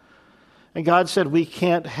God. And God said, we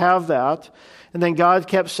can't have that. And then God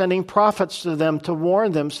kept sending prophets to them to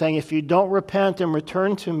warn them, saying, if you don't repent and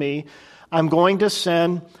return to me, I'm going to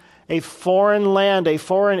send a foreign land, a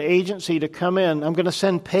foreign agency to come in. I'm going to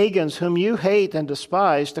send pagans whom you hate and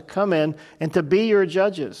despise to come in and to be your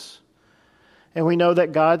judges. And we know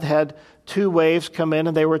that God had 2 waves come in,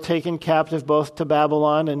 and they were taken captive both to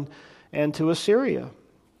Babylon and to Assyria.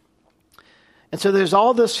 And so there's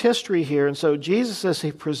all this history here. And so Jesus, as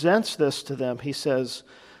he presents this to them, he says,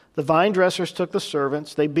 the vine dressers took the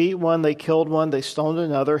servants. They beat one, they killed one, they stoned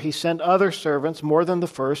another. He sent other servants, more than the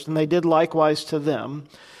first, and they did likewise to them.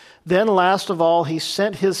 Then last of all, he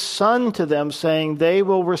sent his son to them, saying, they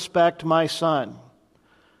will respect my son.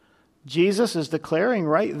 Jesus is declaring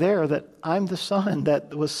right there that I'm the son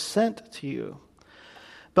that was sent to you.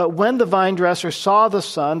 But when the vine dressers saw the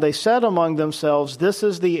son, they said among themselves, this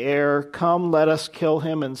is the heir. Come, let us kill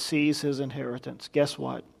him and seize his inheritance. Guess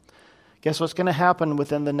what? Guess what's going to happen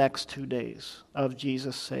within the next 2 days of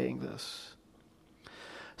Jesus saying this?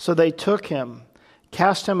 So they took him,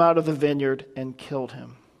 cast him out of the vineyard, and killed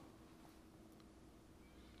him.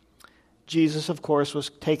 Jesus, of course, was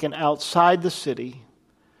taken outside the city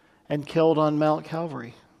and killed on Mount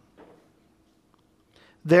Calvary.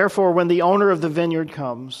 Therefore, when the owner of the vineyard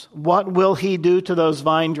comes, what will he do to those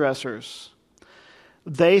vine dressers?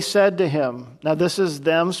 They said to him, now this is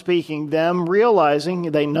them speaking, them realizing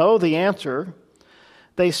they know the answer.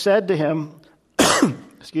 They said to him,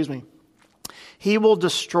 excuse me, he will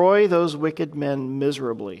destroy those wicked men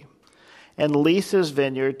miserably and lease his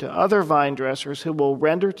vineyard to other vine dressers who will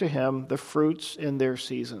render to him the fruits in their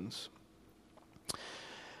seasons.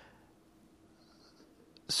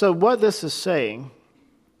 So what this is saying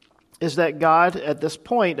is that God, at this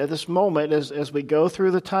point, at this moment, as we go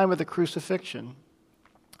through the time of the crucifixion,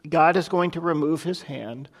 God is going to remove his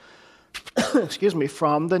hand, excuse me,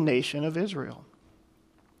 from the nation of Israel.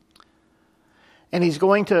 And he's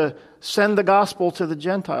going to send the gospel to the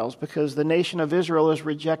Gentiles because the nation of Israel is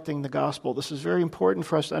rejecting the gospel. This is very important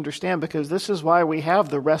for us to understand because this is why we have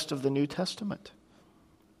the rest of the New Testament.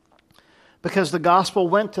 Because the gospel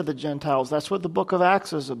went to the Gentiles. That's what the book of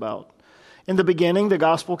Acts is about. In the beginning, the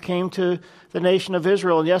gospel came to the nation of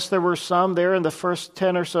Israel. And yes, there were some there in the first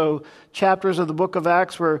 10 or so chapters of the book of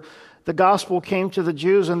Acts where the gospel came to the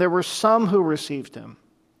Jews, and there were some who received him.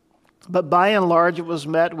 But by and large, it was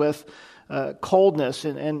met with coldness,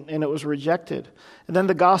 and it was rejected. And then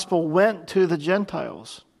the gospel went to the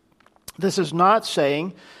Gentiles. This is not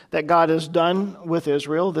saying that God is done with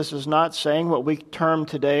Israel. This is not saying what we term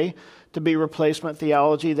today to be replacement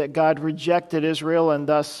theology, that God rejected Israel and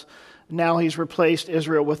thus now he's replaced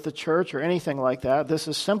Israel with the church or anything like that. This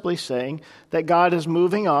is simply saying that God is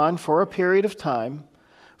moving on for a period of time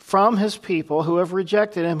from his people who have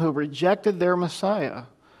rejected him, who rejected their Messiah,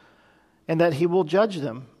 and that he will judge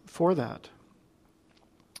them for that.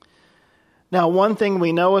 Now, one thing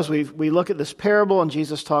we know as we look at this parable, and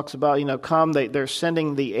Jesus talks about, come, they're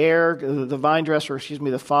sending the heir, the vine dresser,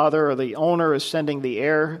 the father or the owner is sending the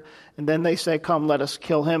heir, and then they say, come, let us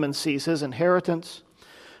kill him and seize his inheritance.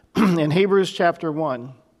 In Hebrews chapter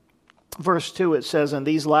 1, verse 2, it says, in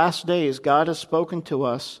these last days God has spoken to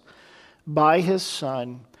us by his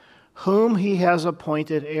Son, whom he has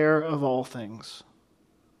appointed heir of all things.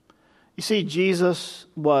 You see, Jesus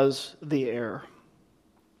was the heir.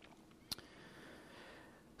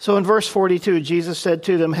 So in verse 42, Jesus said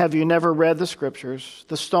to them, have you never read the scriptures?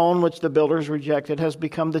 The stone which the builders rejected has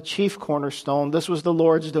become the chief cornerstone. This was the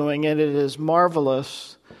Lord's doing, and it is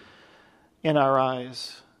marvelous in our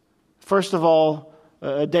eyes. First of all,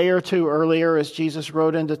 a day or two earlier, as Jesus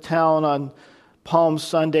rode into town on Palm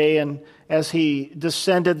Sunday, and as he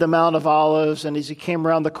descended the Mount of Olives, and as he came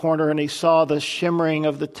around the corner and he saw the shimmering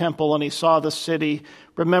of the temple and he saw the city,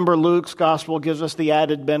 remember Luke's gospel gives us the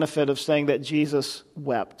added benefit of saying that Jesus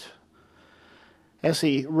wept as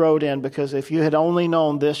he rode in, because if you had only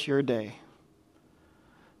known this your day,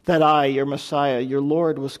 that I, your Messiah, your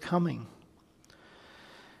Lord, was coming.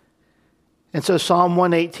 And so Psalm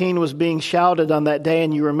 118 was being shouted on that day,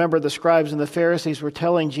 and you remember the scribes and the Pharisees were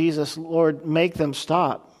telling Jesus, Lord, make them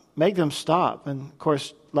stop. Make them stop. And of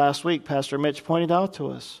course, last week, Pastor Mitch pointed out to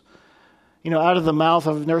us, out of the mouth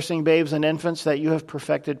of nursing babes and infants that you have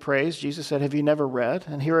perfected praise. Jesus said, have you never read?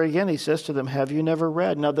 And here again he says to them, have you never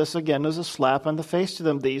read? Now this again is a slap on the face to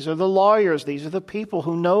them. These are the lawyers. These are the people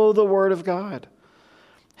who know the Word of God.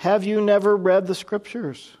 Have you never read the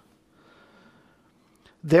Scriptures?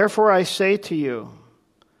 Therefore I say to you,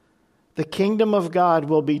 the kingdom of God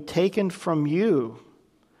will be taken from you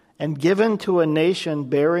and given to a nation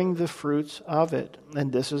bearing the fruits of it.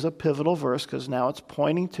 And this is a pivotal verse because now it's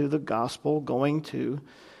pointing to the gospel going to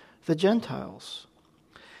the Gentiles.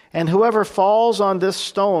 And whoever falls on this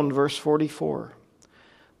stone, verse 44,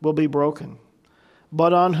 will be broken.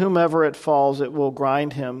 But on whomever it falls, it will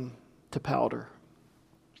grind him to powder.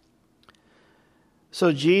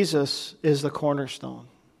 So Jesus is the cornerstone.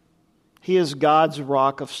 He is God's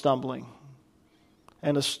rock of stumbling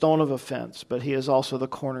and a stone of offense, but he is also the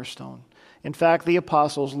cornerstone. In fact, the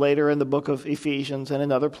apostles later in the book of Ephesians and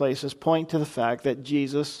in other places point to the fact that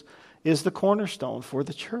Jesus is the cornerstone for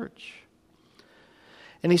the church.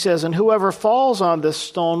 And he says, and whoever falls on this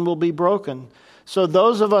stone will be broken. So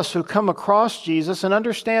those of us who come across Jesus and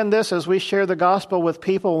understand this as we share the gospel with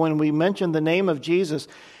people when we mention the name of Jesus,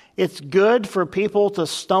 it's good for people to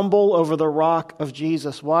stumble over the rock of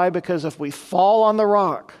Jesus. Why? Because if we fall on the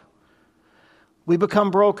rock, we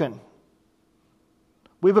become broken.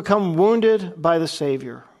 We become wounded by the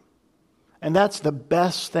Savior. And that's the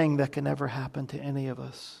best thing that can ever happen to any of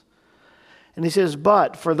us. And he says,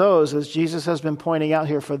 but for those, as Jesus has been pointing out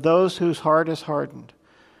here, for those whose heart is hardened,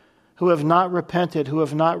 who have not repented, who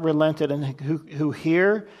have not relented, and who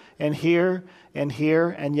hear and hear and hear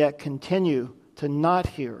and yet continue to not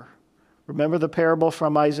hear. Remember the parable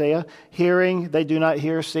from Isaiah? Hearing, they do not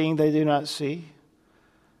hear. Seeing, they do not see.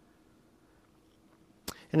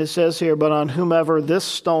 And it says here, but on whomever this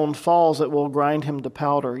stone falls, it will grind him to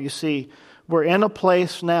powder. You see, we're in a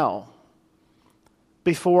place now,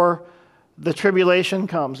 before the tribulation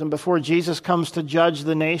comes and before Jesus comes to judge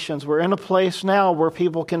the nations, we're in a place now where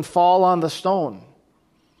people can fall on the stone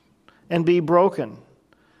and be broken.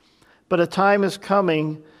 But a time is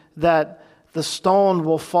coming that the stone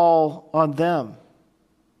will fall on them.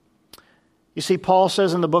 You see, Paul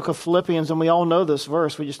says in the book of Philippians, and we all know this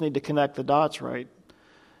verse, we just need to connect the dots right.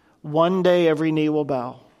 One day every knee will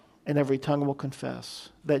bow and every tongue will confess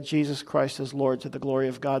that Jesus Christ is Lord to the glory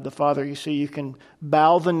of God the Father. You see, you can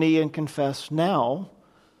bow the knee and confess now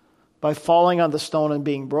by falling on the stone and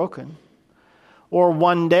being broken. Or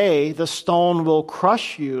one day the stone will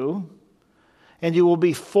crush you and you will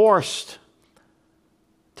be forced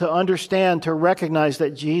to understand, to recognize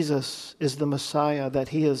that Jesus is the Messiah, that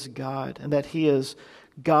he is God, and that he is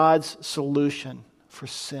God's solution for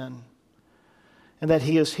sin. And that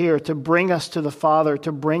he is here to bring us to the Father,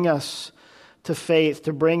 to bring us to faith,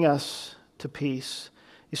 to bring us to peace.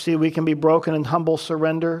 You see, we can be broken in humble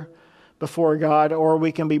surrender before God, or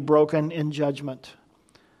we can be broken in judgment.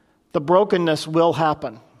 The brokenness will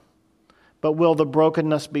happen. But will the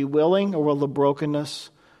brokenness be willing, or will the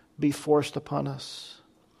brokenness be forced upon us?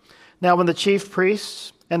 Now, when the chief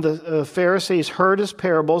priests and the Pharisees heard his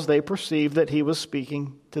parables, they perceived that he was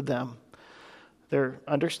speaking to them. They're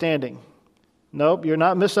understanding. Nope, you're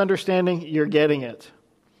not misunderstanding, you're getting it.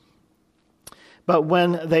 But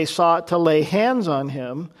when they sought to lay hands on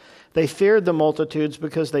him, they feared the multitudes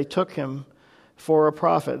because they took him for a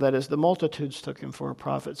prophet. That is, the multitudes took him for a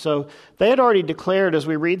prophet. So they had already declared, as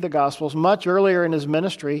we read the Gospels, much earlier in his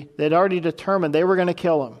ministry, they'd already determined they were going to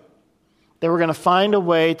kill him. They were going to find a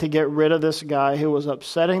way to get rid of this guy who was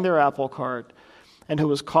upsetting their apple cart and who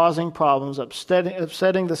was causing problems,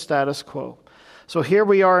 upsetting the status quo. So here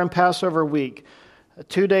we are in Passover week.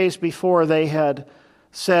 2 days before they had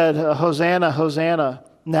said, Hosanna, Hosanna.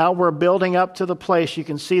 Now we're building up to the place. You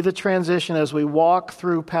can see the transition as we walk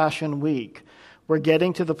through Passion Week. We're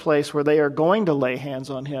getting to the place where they are going to lay hands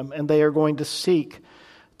on him and they are going to seek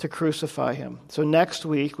to crucify him. So next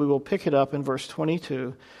week we will pick it up in verse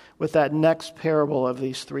 22 with that next parable of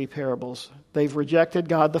these three parables. They've rejected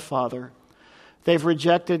God the Father. They've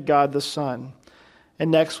rejected God the Son. And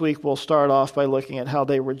next week we'll start off by looking at how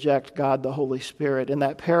they reject God the Holy Spirit in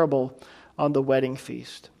that parable on the wedding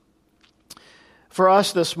feast. For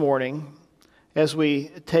us this morning, as we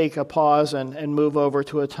take a pause and move over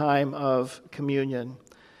to a time of communion,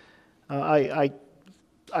 I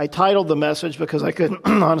titled the message because I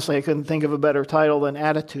couldn't think of a better title than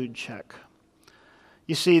Attitude Check.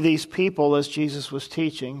 You see, these people, as Jesus was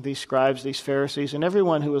teaching, these scribes, these Pharisees, and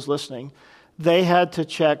everyone who was listening, they had to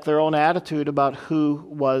check their own attitude about who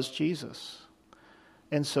was Jesus.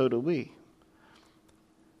 And so do we.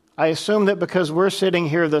 I assume that because we're sitting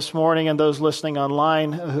here this morning and those listening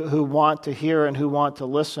online who want to hear and who want to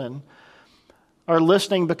listen are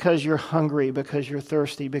listening because you're hungry, because you're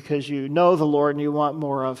thirsty, because you know the Lord and you want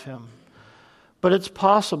more of Him. But it's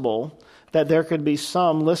possible that there could be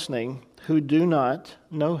some listening who do not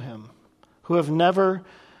know Him, who have never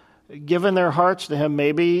given their hearts to Him.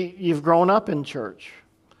 Maybe you've grown up in church.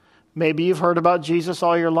 Maybe you've heard about Jesus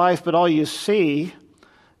all your life, but all you see,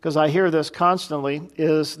 because I hear this constantly,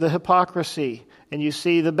 is the hypocrisy. And you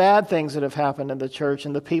see the bad things that have happened in the church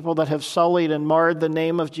and the people that have sullied and marred the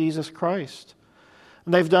name of Jesus Christ.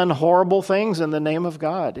 And they've done horrible things in the name of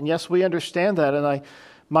God. And yes, we understand that, and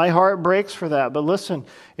my heart breaks for that. But listen,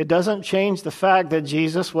 it doesn't change the fact that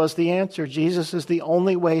Jesus was the answer. Jesus is the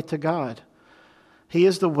only way to God. He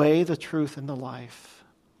is the way, the truth, and the life.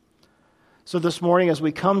 So this morning, as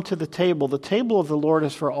we come to the table of the Lord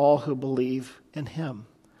is for all who believe in Him.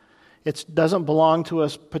 It doesn't belong to a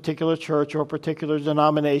particular church or a particular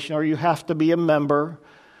denomination, or you have to be a member,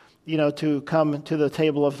 to come to the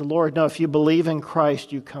table of the Lord. No, if you believe in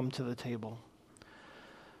Christ, you come to the table.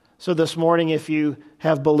 So this morning, if you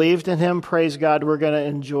have believed in Him, praise God, we're going to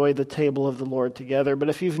enjoy the table of the Lord together. But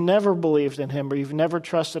if you've never believed in Him, or you've never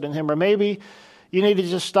trusted in Him, or maybe you need to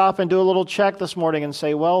just stop and do a little check this morning and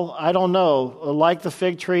say, well, I don't know. Like the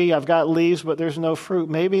fig tree, I've got leaves, but there's no fruit.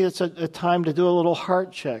 Maybe it's a time to do a little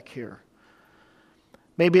heart check here.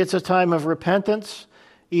 Maybe it's a time of repentance,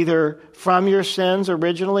 either from your sins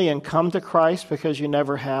originally and come to Christ because you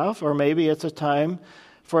never have, or maybe it's a time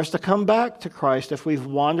for us to come back to Christ if we've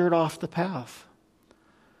wandered off the path.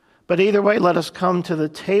 But either way, let us come to the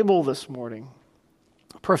table this morning,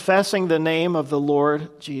 professing the name of the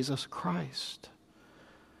Lord Jesus Christ.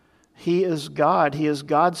 He is God. He is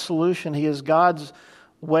God's solution. He is God's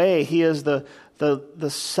way. He is the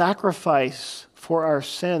sacrifice for our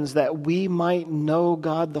sins that we might know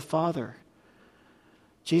God the Father.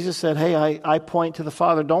 Jesus said, hey, I point to the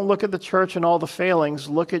Father. Don't look at the church and all the failings.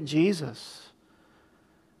 Look at Jesus.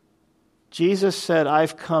 Jesus said,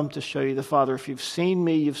 I've come to show you the Father. If you've seen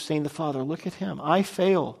me, you've seen the Father. Look at Him. I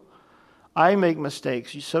fail. I make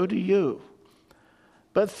mistakes. So do you.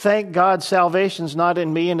 But thank God salvation's not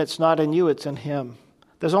in me and it's not in you. It's in Him.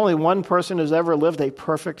 There's only one person who's ever lived a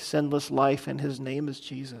perfect, sinless life, and His name is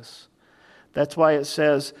Jesus. That's why it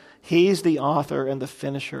says He's the author and the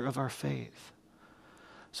finisher of our faith.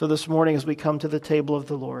 So this morning as we come to the table of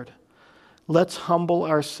the Lord, let's humble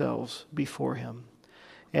ourselves before Him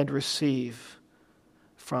and receive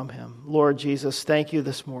from Him. Lord Jesus, thank you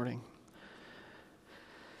this morning.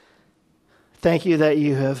 Thank you that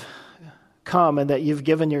you have come and that you've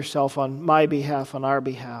given yourself on my behalf, on our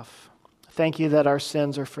behalf. Thank you that our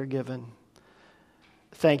sins are forgiven.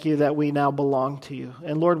 Thank you that we now belong to you.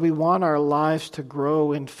 And Lord, we want our lives to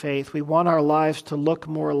grow in faith. We want our lives to look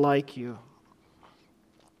more like you.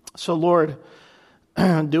 So Lord,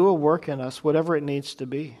 do a work in us, whatever it needs to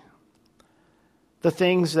be. The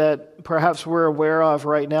things that perhaps we're aware of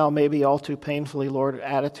right now, maybe all too painfully, Lord,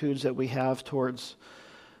 attitudes that we have towards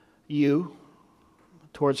you,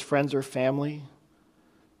 towards friends or family,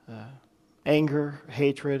 anger,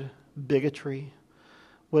 hatred, bigotry,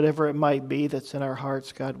 whatever it might be that's in our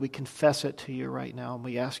hearts, God, we confess it to you right now. And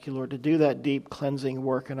we ask you, Lord, to do that deep cleansing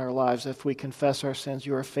work in our lives. If we confess our sins,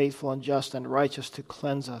 you are faithful and just and righteous to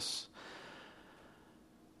cleanse us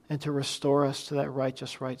and to restore us to that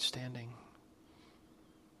righteous right standing.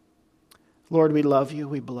 Lord, we love you,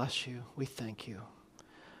 we bless you, we thank you.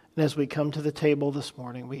 And as we come to the table this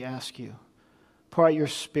morning, we ask you, pour out your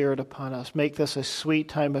Spirit upon us. Make this a sweet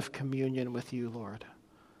time of communion with you, Lord.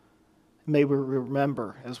 May we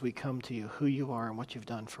remember as we come to you who you are and what you've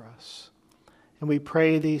done for us. And we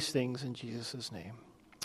pray these things in Jesus' name.